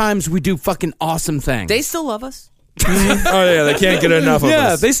sometimes we do fucking awesome things. They still love us. Oh yeah, they can't get enough of us.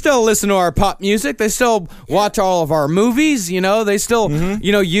 Yeah, they still listen to our pop music. They still watch all of our movies. You know, they still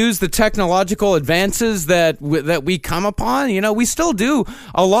use the technological advances that we come upon. You know, we still do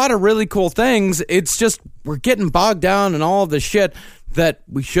a lot of really cool things. It's just we're getting bogged down in all of the shit that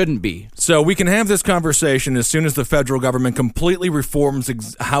we shouldn't be. So we can have this conversation as soon as the federal government completely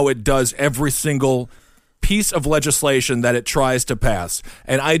reforms how it does every single piece of legislation that it tries to pass.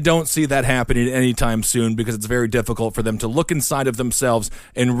 And I don't see that happening anytime soon because it's very difficult for them to look inside of themselves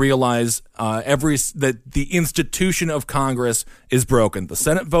and realize that the institution of Congress is broken. The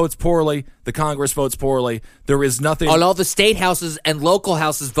Senate votes poorly. The Congress votes poorly. There is nothing. All the state houses and local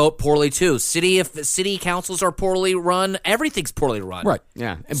houses vote poorly too. City councils are poorly run. Everything's poorly run. Right.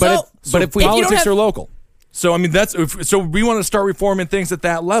 Yeah. But if politics are local. So, I mean, so we want to start reforming things at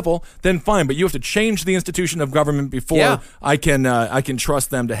that level, then fine. But you have to change the institution of government before I can trust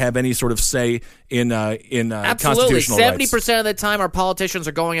them to have any sort of say in Absolutely. constitutional 70% of the time, our politicians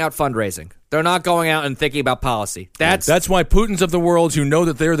are going out fundraising. They're not going out and thinking about policy. That's why Putins of the world, who know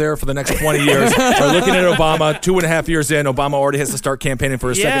that they're there for the next 20 years, are looking at Obama. 2.5 years in, Obama already has to start campaigning for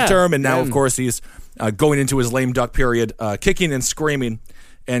his second term, and now, of course, he's going into his lame duck period, kicking and screaming.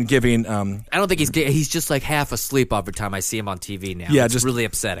 And giving, I don't think he's just like half asleep every time I see him on TV now. Yeah, it's just really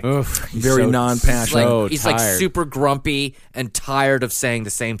upsetting. Very non-passionate. He's like super grumpy and tired of saying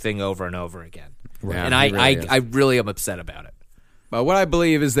the same thing over and over again. Right. And I really am upset about it. But what I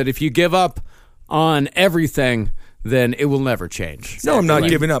believe is that if you give up on everything, then it will never change. No, I'm not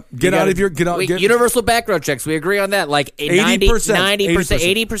giving up. Get out. Universal background checks. We agree on that. Like 80%.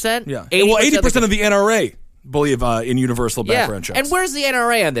 80%? Yeah. 80% of the NRA believe in universal background checks. And where's the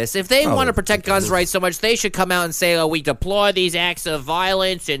NRA on this? If they want to protect guns rights so much, they should come out and say, "Oh, we deplore these acts of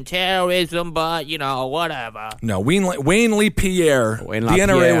violence and terrorism," but whatever. No, Wayne Lee Pierre. The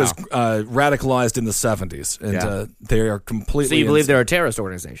NRA was radicalized in the 70s, and they are completely. So you believe they're a terrorist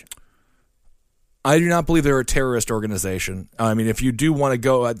organization? I do not believe they're a terrorist organization. I mean, if you do want to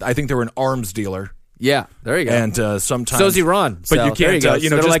go, I think they're an arms dealer. Yeah, there you go. And sometimes so's Iran, but you can't.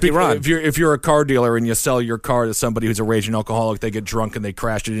 Just like Iran. If you're a car dealer and you sell your car to somebody who's a raging alcoholic, they get drunk and they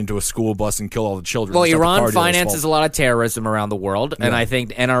crash it into a school bus and kill all the children. Well, Iran finances a lot of terrorism around the world, and I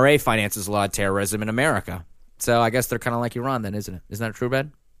think NRA finances a lot of terrorism in America. So I guess they're kind of like Iran, then, isn't it? Isn't that true,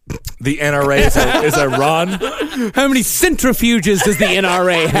 Ben? The NRA is Iran. How many centrifuges does the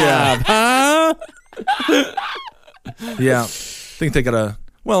NRA have? Huh? Yeah, I think they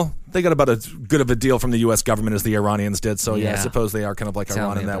got about as good of a deal from the U.S. government as the Iranians did. So, I suppose they are kind of like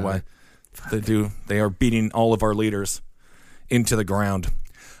Iran in that way. They are beating all of our leaders into the ground.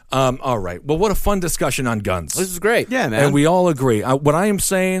 All right. Well, what a fun discussion on guns. This is great. Yeah, man. And we all agree. What I am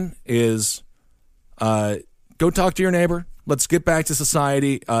saying is go talk to your neighbor. Let's get back to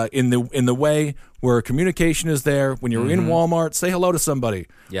society in the way where communication is there. When you're in Walmart, say hello to somebody.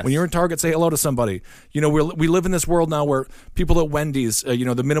 Yes. When you're in Target, say hello to somebody. We live in this world now where people at Wendy's,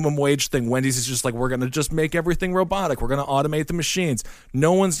 the minimum wage thing, Wendy's is just like, we're going to just make everything robotic. We're going to automate the machines.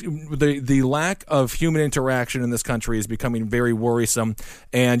 The lack of human interaction in this country is becoming very worrisome.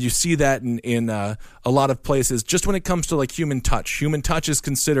 And you see that in a lot of places. Just when it comes to like human touch is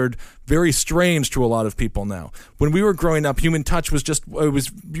considered very strange to a lot of people now. When we were growing up, human touch was just,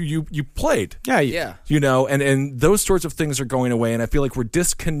 you played. Yeah. And those sorts of things are going away, and I feel like we're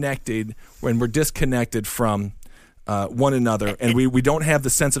disconnected from one another, and we don't have the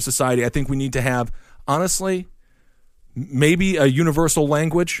sense of society. I think we need to have, honestly, maybe a universal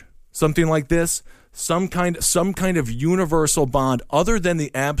language, something like this, some kind of universal bond, other than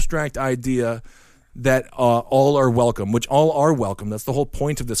the abstract idea that all are welcome, which all are welcome. That's the whole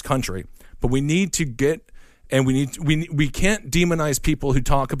point of this country. But we need to get, and we can't demonize people who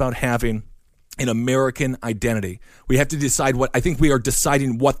talk about having an American identity. We have to decide I think we are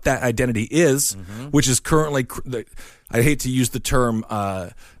deciding what that identity is, which is currently, I hate to use the term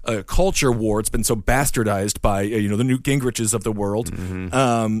culture war. It's been so bastardized by the Newt Gingriches of the world.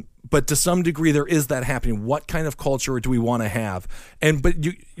 But to some degree, there is that happening. What kind of culture do we want to have? But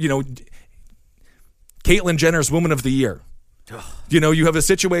Caitlyn Jenner's Woman of the Year. You have a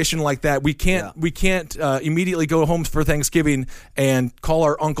situation like that. We can't immediately go home for Thanksgiving and call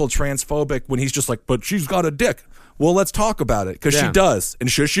our uncle transphobic when he's just like, but she's got a dick. Well, let's talk about it, because she does. And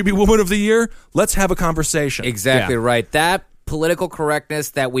should she be Woman of the Year? Let's have a conversation. Exactly right. That political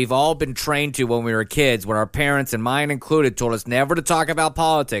correctness that we've all been trained to when we were kids, when our parents, and mine included, told us never to talk about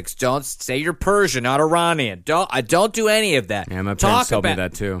politics. Don't say you're Persian, not Iranian. Don't do any of that. Yeah, my parents told me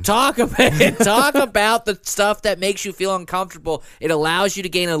that too. Talk about the stuff that makes you feel uncomfortable. It allows you to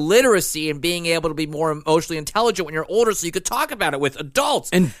gain a literacy and being able to be more emotionally intelligent when you're older, so you could talk about it with adults.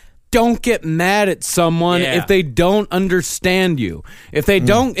 And don't get mad at someone if they don't understand you. If they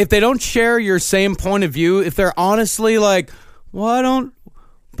don't share your same point of view, if they're honestly like,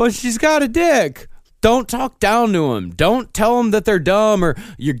 but she's got a dick. Don't talk down to them. Don't tell them that they're dumb or,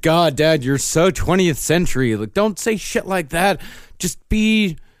 God, Dad, you're so 20th century. Like, don't say shit like that. Just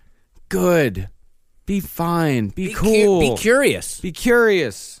be good. Be fine. Be cool. Be curious. Be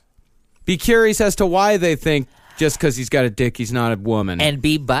curious. Be curious as to why they think just because he's got a dick, he's not a woman. And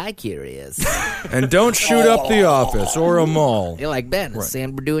be bi-curious. And don't shoot up the office or a mall. You're like Ben,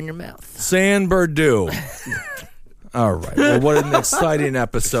 San Berdue in your mouth. San Berdue. All right. Well, what an exciting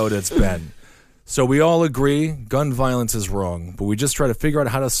episode it's been. So we all agree gun violence is wrong, but we just try to figure out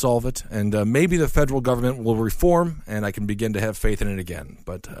how to solve it, and maybe the federal government will reform, and I can begin to have faith in it again.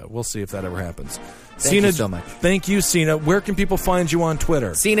 But we'll see if that ever happens. Thank you so much. Thank you, Cena. Where can people find you on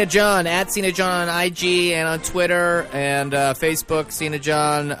Twitter? Cena John, at Cena John on IG and on Twitter and Facebook, Cena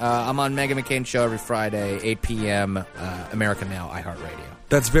John. I'm on Meghan McCain Show every Friday, 8 p.m., America Now, iHeartRadio.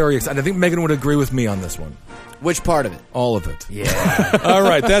 That's very exciting. I think Meghan would agree with me on this one. Which part of it? All of it. Yeah. All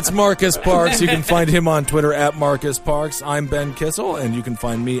right, that's Marcus Parks. You can find him on Twitter at Marcus Parks. I'm Ben Kissel, and you can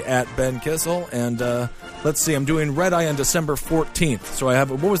find me at Ben Kissel. And let's see, I'm doing Red Eye on December 14th. So I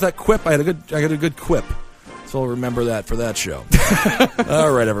have, what was that quip? I got a good quip. So I'll remember that for that show.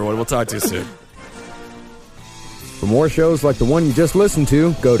 All right, everyone, we'll talk to you soon. For more shows like the one you just listened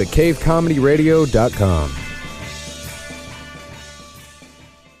to, go to cavecomedyradio.com.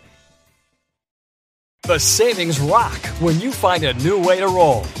 The savings rock when you find a new way to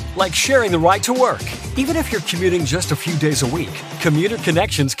roll, like sharing the ride to work. Even if you're commuting just a few days a week, Commuter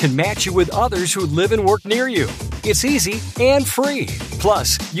Connections can match you with others who live and work near you. It's easy and free.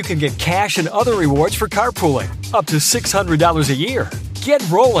 Plus, you can get cash and other rewards for carpooling, up to $600 a year. Get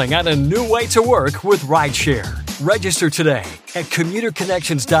rolling on a new way to work with rideshare. Register today at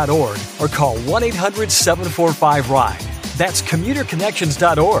commuterconnections.org or call 1-800-745-RIDE. That's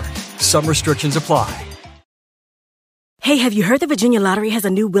commuterconnections.org. Some restrictions apply. Hey, have you heard the Virginia Lottery has a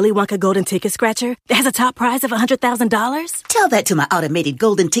new Willy Wonka golden ticket scratcher that has a top prize of $100,000? Tell that to my automated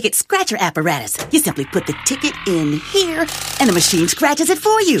golden ticket scratcher apparatus. You simply put the ticket in here, and the machine scratches it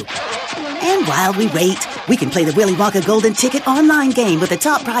for you. And while we wait, we can play the Willy Wonka golden ticket online game with a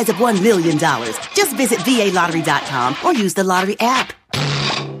top prize of $1 million. Just visit VALottery.com or use the lottery app.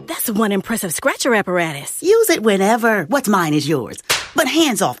 That's one impressive scratcher apparatus. Use it whenever. What's mine is yours. But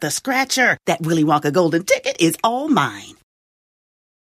hands off the scratcher. That Willy Wonka golden ticket is all mine.